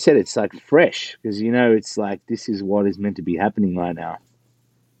like you said, it's like fresh because it's like this is what is meant to be happening right now.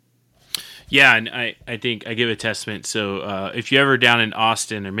 Yeah, and I think I give a testament. So if you're ever down in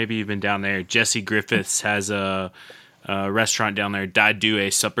Austin or maybe you've been down there, Jesse Griffiths has a restaurant down there, Da Due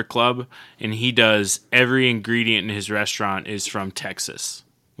Supper Club, and he does every ingredient in his restaurant is from Texas,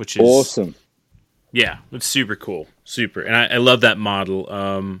 which is awesome. Yeah, it's super cool. Super. And I love that model.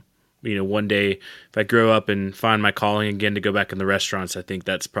 One day if I grow up and find my calling again to go back in the restaurants, I think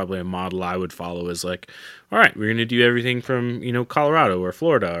that's probably a model I would follow is like, all right, we're going to do everything from, Colorado or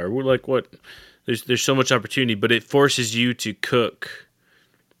Florida or we're like what there's so much opportunity, but it forces you to cook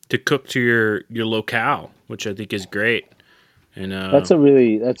to your locale, which I think is great. And that's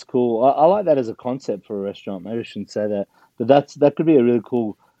cool. I like that as a concept for a restaurant. Maybe I shouldn't say that, but that could be a really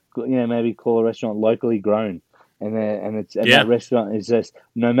cool, maybe call a restaurant locally grown. And that restaurant is just,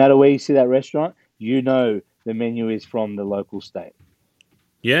 no matter where you see that restaurant, the menu is from the local state.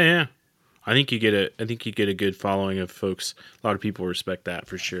 Yeah. I think you get a good following of folks. A lot of people respect that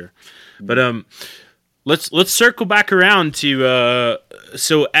for sure. But let's circle back around to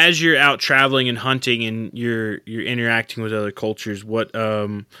so as you're out traveling and hunting and you're interacting with other cultures, what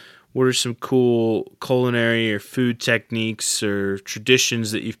are some cool culinary or food techniques or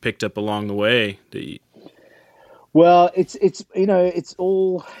traditions that you've picked up along the way that Well, it's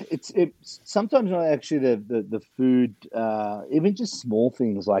sometimes not actually the food, even just small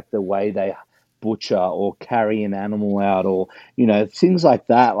things like the way they butcher or carry an animal out or, things like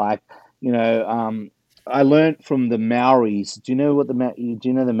that. Like, I learned from the Maoris. Do you know the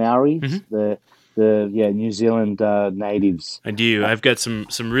Maoris? Mm-hmm. The New Zealand natives. I do. I've got some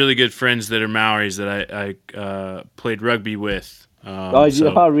really good friends that are Maoris that I played rugby with. Really?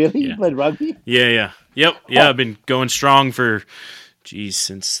 Yeah. You played rugby? Yeah. Yep. Yeah, I've been going strong for,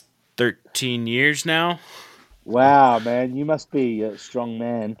 since 13 years now. Wow, man. You must be a strong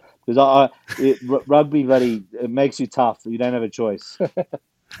man. Because rugby, buddy, it makes you tough. You don't have a choice.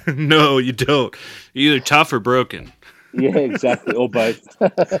 No, you don't. You're either tough or broken. Yeah, exactly. Or both.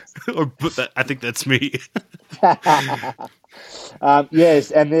 I think that's me.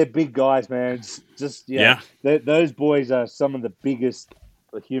 Yes, and they're big guys, man. Those boys are some of the biggest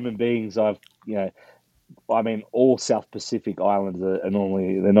human beings all South Pacific Islanders are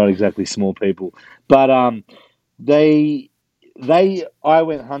normally, they're not exactly small people, but I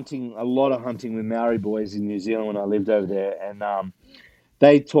went hunting, a lot of hunting with Maori boys in New Zealand when I lived over there, and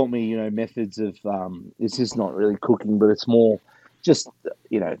they taught me, methods of it's just not really cooking, but it's more just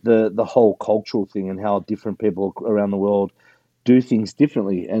the whole cultural thing and how different people around the world do things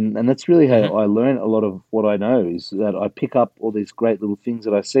differently, and that's really how I learn a lot of what I know is that I pick up all these great little things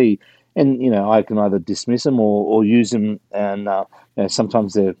that I see, and I can either dismiss them or use them, and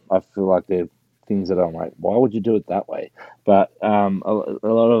sometimes I feel like they're things that I'm like, why would you do it that way? But a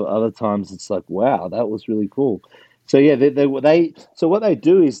lot of other times it's like, wow, that was really cool. So yeah, so what they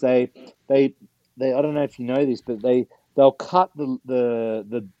do is they I don't know if you know this, but they'll cut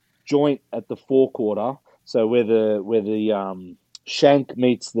the joint at the forequarter. So where the shank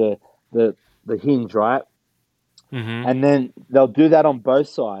meets the hinge, right? Mm-hmm. And then they'll do that on both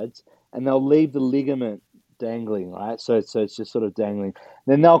sides, and they'll leave the ligament dangling, right? So it's just sort of dangling.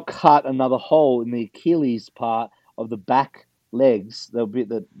 Then they'll cut another hole in the Achilles part of the back legs. There'll be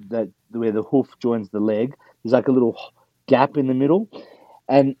that where the hoof joins the leg. There's like a little gap in the middle,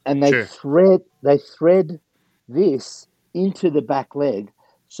 and they thread this into the back leg,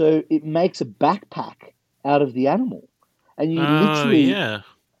 so it makes a backpack out of the animal, and you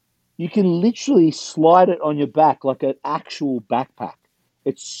can literally slide it on your back like an actual backpack.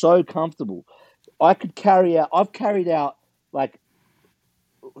 It's so comfortable. I've carried out like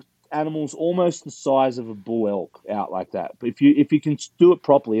animals almost the size of a bull elk out like that. But if you can do it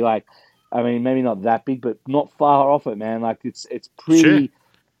properly, like, I mean, maybe not that big, but not far off it, man. Like it's pretty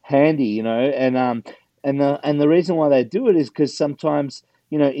handy, and the reason why they do it is because sometimes,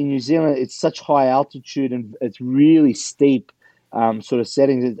 in New Zealand, it's such high altitude and it's really steep sort of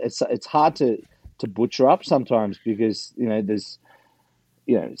settings, it's hard to butcher up sometimes because there's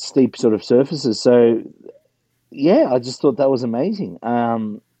steep sort of surfaces. So yeah, I just thought that was amazing.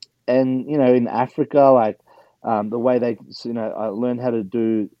 And in Africa, like the way they I learned how to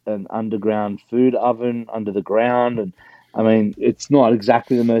do an underground food oven under the ground, and I mean it's not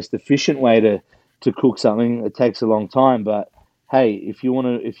exactly the most efficient way to cook something. It takes a long time, but hey, if you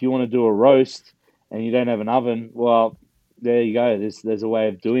want to do a roast and you don't have an oven, well, there you go. There's a way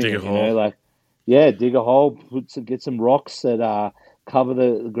of doing Dig it. a hole. Like dig a hole, get some rocks that cover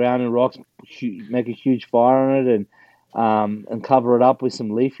the ground in rocks, make a huge fire on it, and cover it up with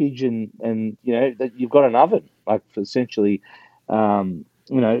some leafage, and that you've got an oven. Like essentially, not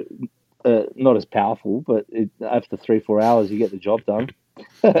as powerful, but after 3-4 hours, you get the job done.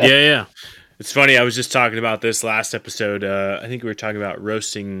 Yeah. It's funny. I was just talking about this last episode. I think we were talking about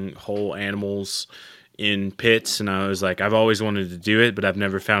roasting whole animals in pits, and I was like, I've always wanted to do it, but I've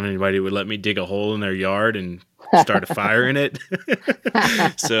never found anybody who would let me dig a hole in their yard and start a fire in it.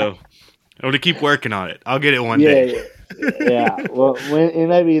 So I'm going to keep working on it. I'll get it one day. Yeah. Well,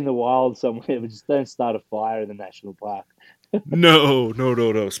 maybe in the wild somewhere, but just don't start a fire in the national park. No.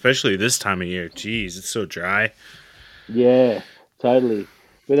 Especially this time of year. Jeez, it's so dry. Yeah, totally.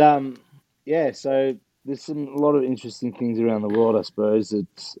 But so there's a lot of interesting things around the world, I suppose.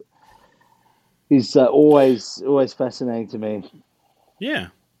 It's always fascinating to me. Yeah.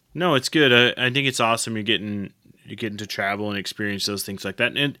 No, it's good. I think it's awesome you're getting to travel and experience those things like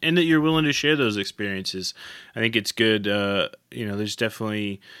that, and that you're willing to share those experiences. I think it's good. There's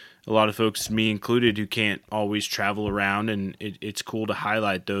definitely a lot of folks, me included, who can't always travel around, and it's cool to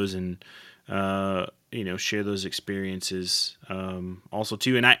highlight those and share those experiences also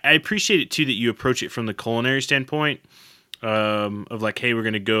too. And I appreciate it too that you approach it from the culinary standpoint of like, hey, we're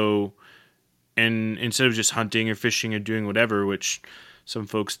going to go, and instead of just hunting or fishing or doing whatever, which some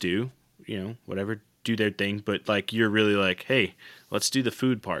folks do, whatever, do their thing, but like you're really like, hey, let's do the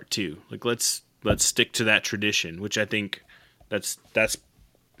food part too. Like let's stick to that tradition, which I think that's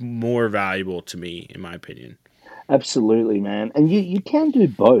more valuable to me, in my opinion. Absolutely, man. And you can do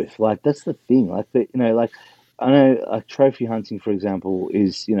both. Like that's the thing. Like like I know like trophy hunting, for example,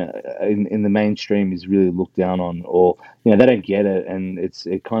 is in the mainstream is really looked down on, or they don't get it, and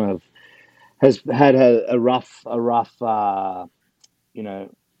it kind of has had a rough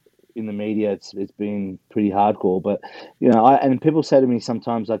in the media. It's been pretty hardcore, but and people say to me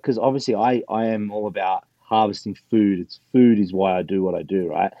sometimes, like, because obviously I am all about harvesting food. Food is why I do what I do,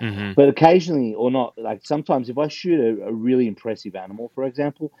 right? Mm-hmm. But occasionally, or not, like sometimes if I shoot a really impressive animal, for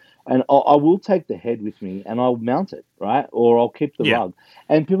example, and I will take the head with me and I'll mount it, right? Or I'll keep the rug.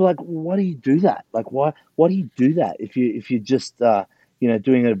 And people are like, why do you do that? Like, why do you do that if you're just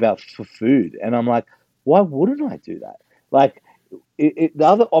doing it for food? And I'm like, why wouldn't I do that? Like, the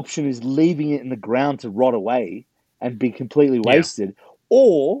other option is leaving it in the ground to rot away and be completely wasted,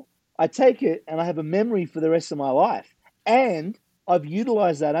 or I take it and I have a memory for the rest of my life, and I've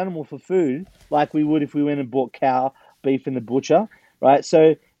utilized that animal for food like we would if we went and bought cow beef in the butcher, right?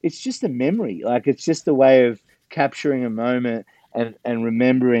 So it's just a memory. Like it's just a way of capturing a moment and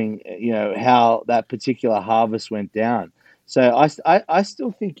remembering, how that particular harvest went down. So I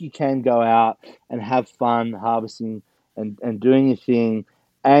still think you can go out and have fun harvesting and doing your thing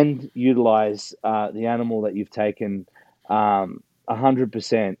and utilize the animal that you've taken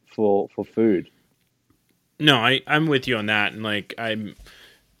 100% for food. No, I'm with you on that. And like, I'm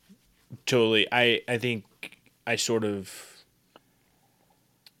totally, I think I'm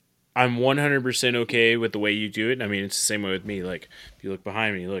 100% okay with the way you do it. I mean, it's the same way with me. Like, if you look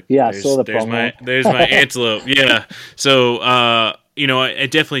behind me, look, I saw the there's my antelope. Yeah. So, I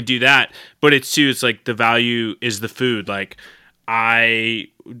definitely do that, but it's like the value is the food. Like I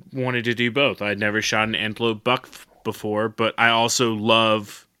wanted to do both. I'd never shot an antelope buck before, but I also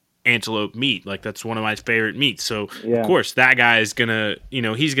love antelope meat. Like that's one of my favorite meats. So of course that guy is gonna,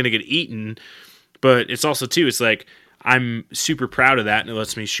 he's gonna get eaten, but it's also too, it's like, I'm super proud of that. And it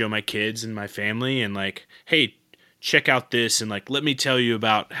lets me show my kids and my family and like, hey, check out this. And like, let me tell you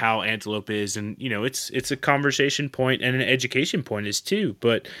about how antelope is. And it's a conversation point and an education point is too.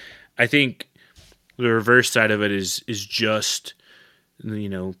 But I think the reverse side of it is just,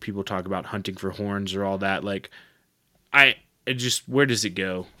 people talk about hunting for horns or all that. Like where does it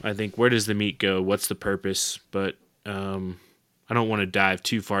go? I think, where does the meat go? What's the purpose? But, I don't want to dive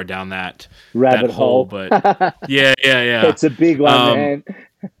too far down that rabbit hole, but yeah. It's a big one, man.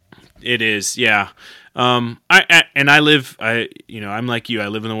 It is, yeah. I'm like you. I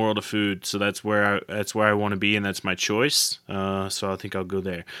live in the world of food, so that's where I want to be, and that's my choice. So I think I'll go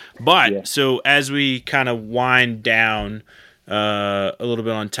there. But so as we kind of wind down, a little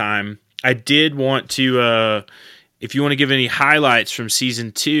bit on time. I did want to, if you want to give any highlights from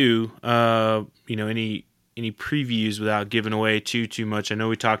season 2, any previews without giving away too much. I know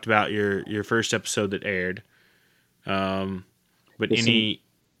we talked about your first episode that aired, but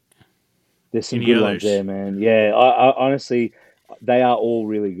there's some good ones there, man. Yeah, I honestly, they are all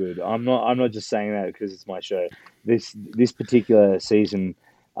really good. I'm not just saying that because it's my show. This particular season,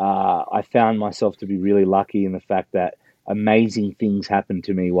 I found myself to be really lucky in the fact that amazing things happened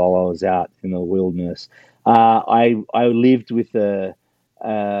to me while I was out in the wilderness. I lived with the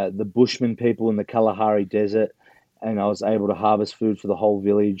Bushman people in the Kalahari Desert, and I was able to harvest food for the whole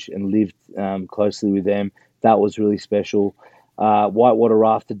village and lived closely with them. That was really special. Whitewater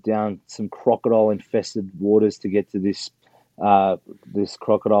rafted down some crocodile-infested waters to get to this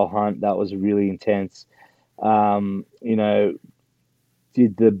crocodile hunt. That was really intense.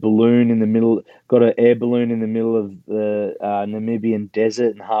 Did the balloon in the middle, got an air balloon in the middle of the Namibian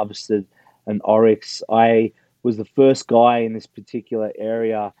desert and harvested an oryx. I was the first guy in this particular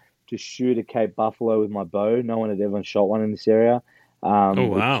area to shoot a Cape buffalo with my bow. No one had ever shot one in this area. Oh,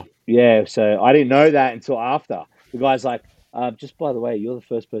 wow. So I didn't know that until after. The guy's like, just by the way, you're the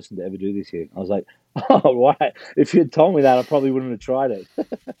first person to ever do this here. I was like, oh, right. If you'd told me that, I probably wouldn't have tried it.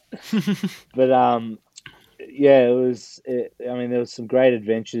 But, there was some great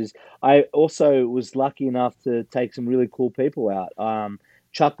adventures. I also was lucky enough to take some really cool people out.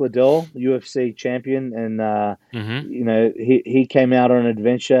 Chuck Liddell, UFC champion, and he came out on an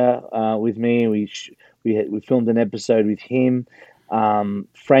adventure with me. We filmed an episode with him.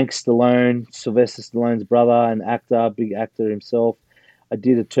 Frank Stallone, Sylvester Stallone's brother, an actor, big actor himself. I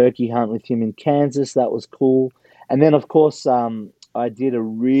did a turkey hunt with him in Kansas. That was cool. And then, of course, I did a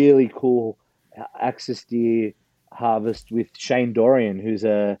really cool axis deer harvest with Shane Dorian, who's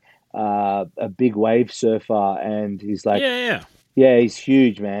a big wave surfer, and he's like, yeah, he's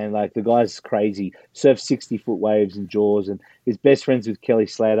huge, man. Like, the guy's crazy. Surfs 60-foot waves in Jaws, and he's best friends with Kelly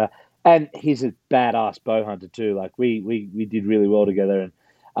Slater. And he's a badass bow hunter too. Like, we did really well together,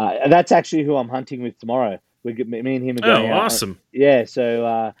 and that's actually who I'm hunting with tomorrow. Me and him are going out. Oh, awesome! It's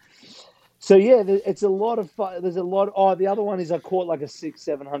a lot of fun. There's a lot. Oh, the other one is I caught like a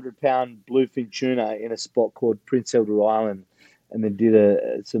 600-700 pound bluefin tuna in a spot called Prince Edward Island, and then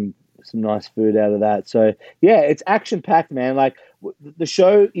did some nice food out of that. So yeah, it's action packed, man. Like, the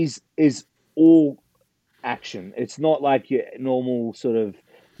show is all action. It's not like your normal sort of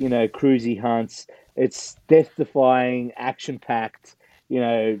cruisy hunts. It's death-defying, action-packed,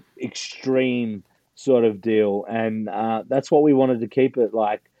 extreme sort of deal, and that's what we wanted to keep it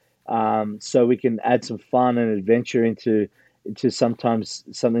like. So we can add some fun and adventure into sometimes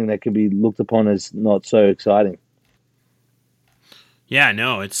something that can be looked upon as not so exciting. Yeah,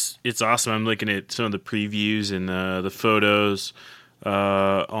 no, it's awesome. I'm looking at some of the previews and the photos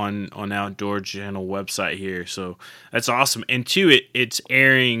on Outdoor Channel website here, so that's awesome. And two, it's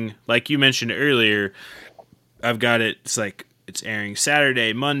airing like you mentioned earlier. I've got it. It's airing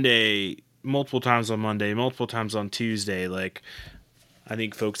Saturday, Monday, multiple times on Monday, multiple times on Tuesday. Like, I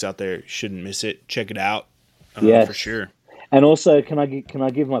think folks out there shouldn't miss it. Check it out, for sure. And also, can I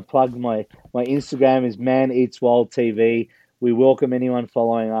give my plug? My Instagram is Man Eats Wild TV. We welcome anyone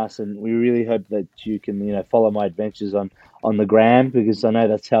following us, and we really hope that you can follow my adventures on the gram, because I know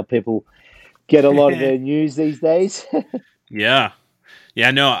that's how people get a lot of their news these days. Yeah.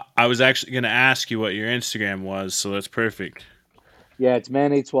 No, I was actually going to ask you what your Instagram was, so that's perfect. Yeah, it's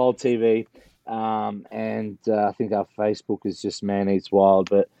Man Eats Wild TV. And I think our Facebook is just Man Eats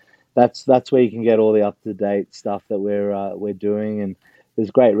Wild, but that's where you can get all the up to date stuff that we're doing, and there's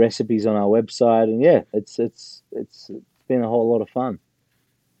great recipes on our website, and yeah, it's been a whole lot of fun.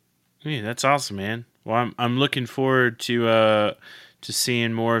 Yeah, that's awesome, man. Well, I'm looking forward to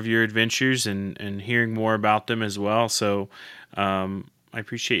seeing more of your adventures and hearing more about them as well. So I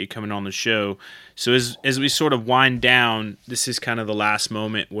appreciate you coming on the show. So as we sort of wind down, this is kind of the last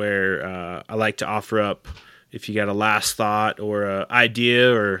moment where I like to offer up, if you got a last thought or an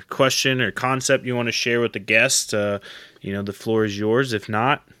idea or question or concept you want to share with the guest, the floor is yours. If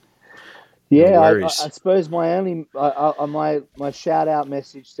not, yeah, no I suppose my only my shout out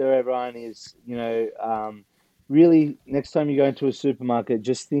message to everyone is, really, next time you go into a supermarket,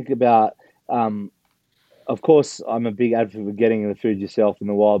 just think about. Of course, I'm a big advocate for getting the food yourself in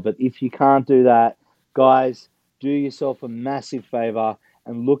the wild, but if you can't do that, guys, do yourself a massive favor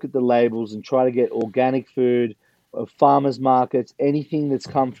and look at the labels and try to get organic food, farmers markets, anything that's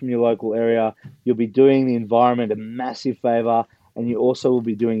come from your local area. You'll be doing the environment a massive favor, and you also will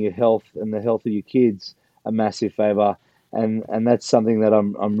be doing your health and the health of your kids a massive favor. And that's something that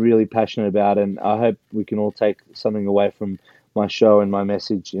I'm really passionate about, and I hope we can all take something away from my show and my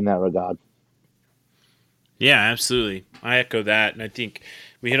message in that regard. Yeah, absolutely. I echo that, and I think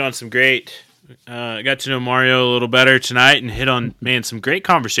we hit on some great. Got to know Mario a little better tonight, and hit on some great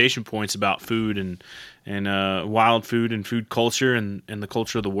conversation points about food and wild food and food culture and the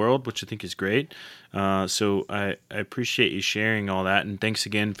culture of the world, which I think is great. So I appreciate you sharing all that, and thanks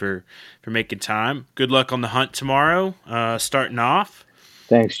again for making time. Good luck on the hunt tomorrow, starting off.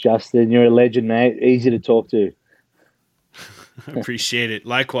 Thanks, Justin. You're a legend, mate. Easy to talk to. I appreciate it.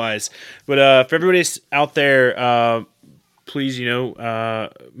 Likewise. But for everybody out there, please,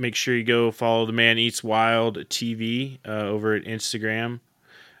 make sure you go follow The Man Eats Wild TV over at Instagram.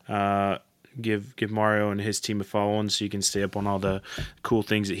 Give Mario and his team a follow so you can stay up on all the cool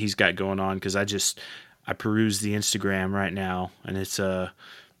things that he's got going on, because I peruse the Instagram right now, and it's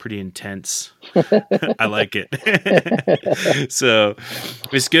pretty intense. I like it. So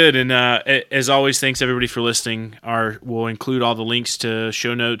it's good. And as always, thanks everybody for listening. We'll include all the links to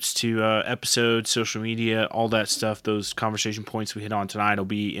show notes, to episodes, social media, all that stuff. Those conversation points we hit on tonight will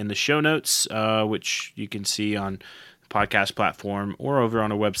be in the show notes, which you can see on the podcast platform or over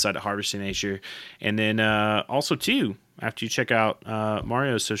on our website at Harvesting Nature. And then also too, after you check out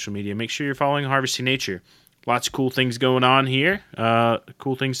Mario's social media, make sure you're following Harvesting Nature. Lots of cool things going on here,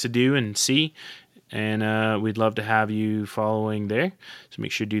 cool things to do and see, and we'd love to have you following there. So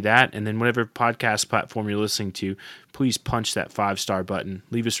make sure to do that. And then whatever podcast platform you're listening to, please punch that 5-star button.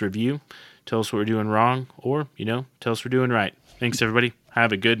 Leave us a review. Tell us what we're doing wrong, or, tell us we're doing right. Thanks, everybody.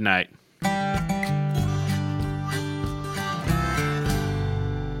 Have a good night.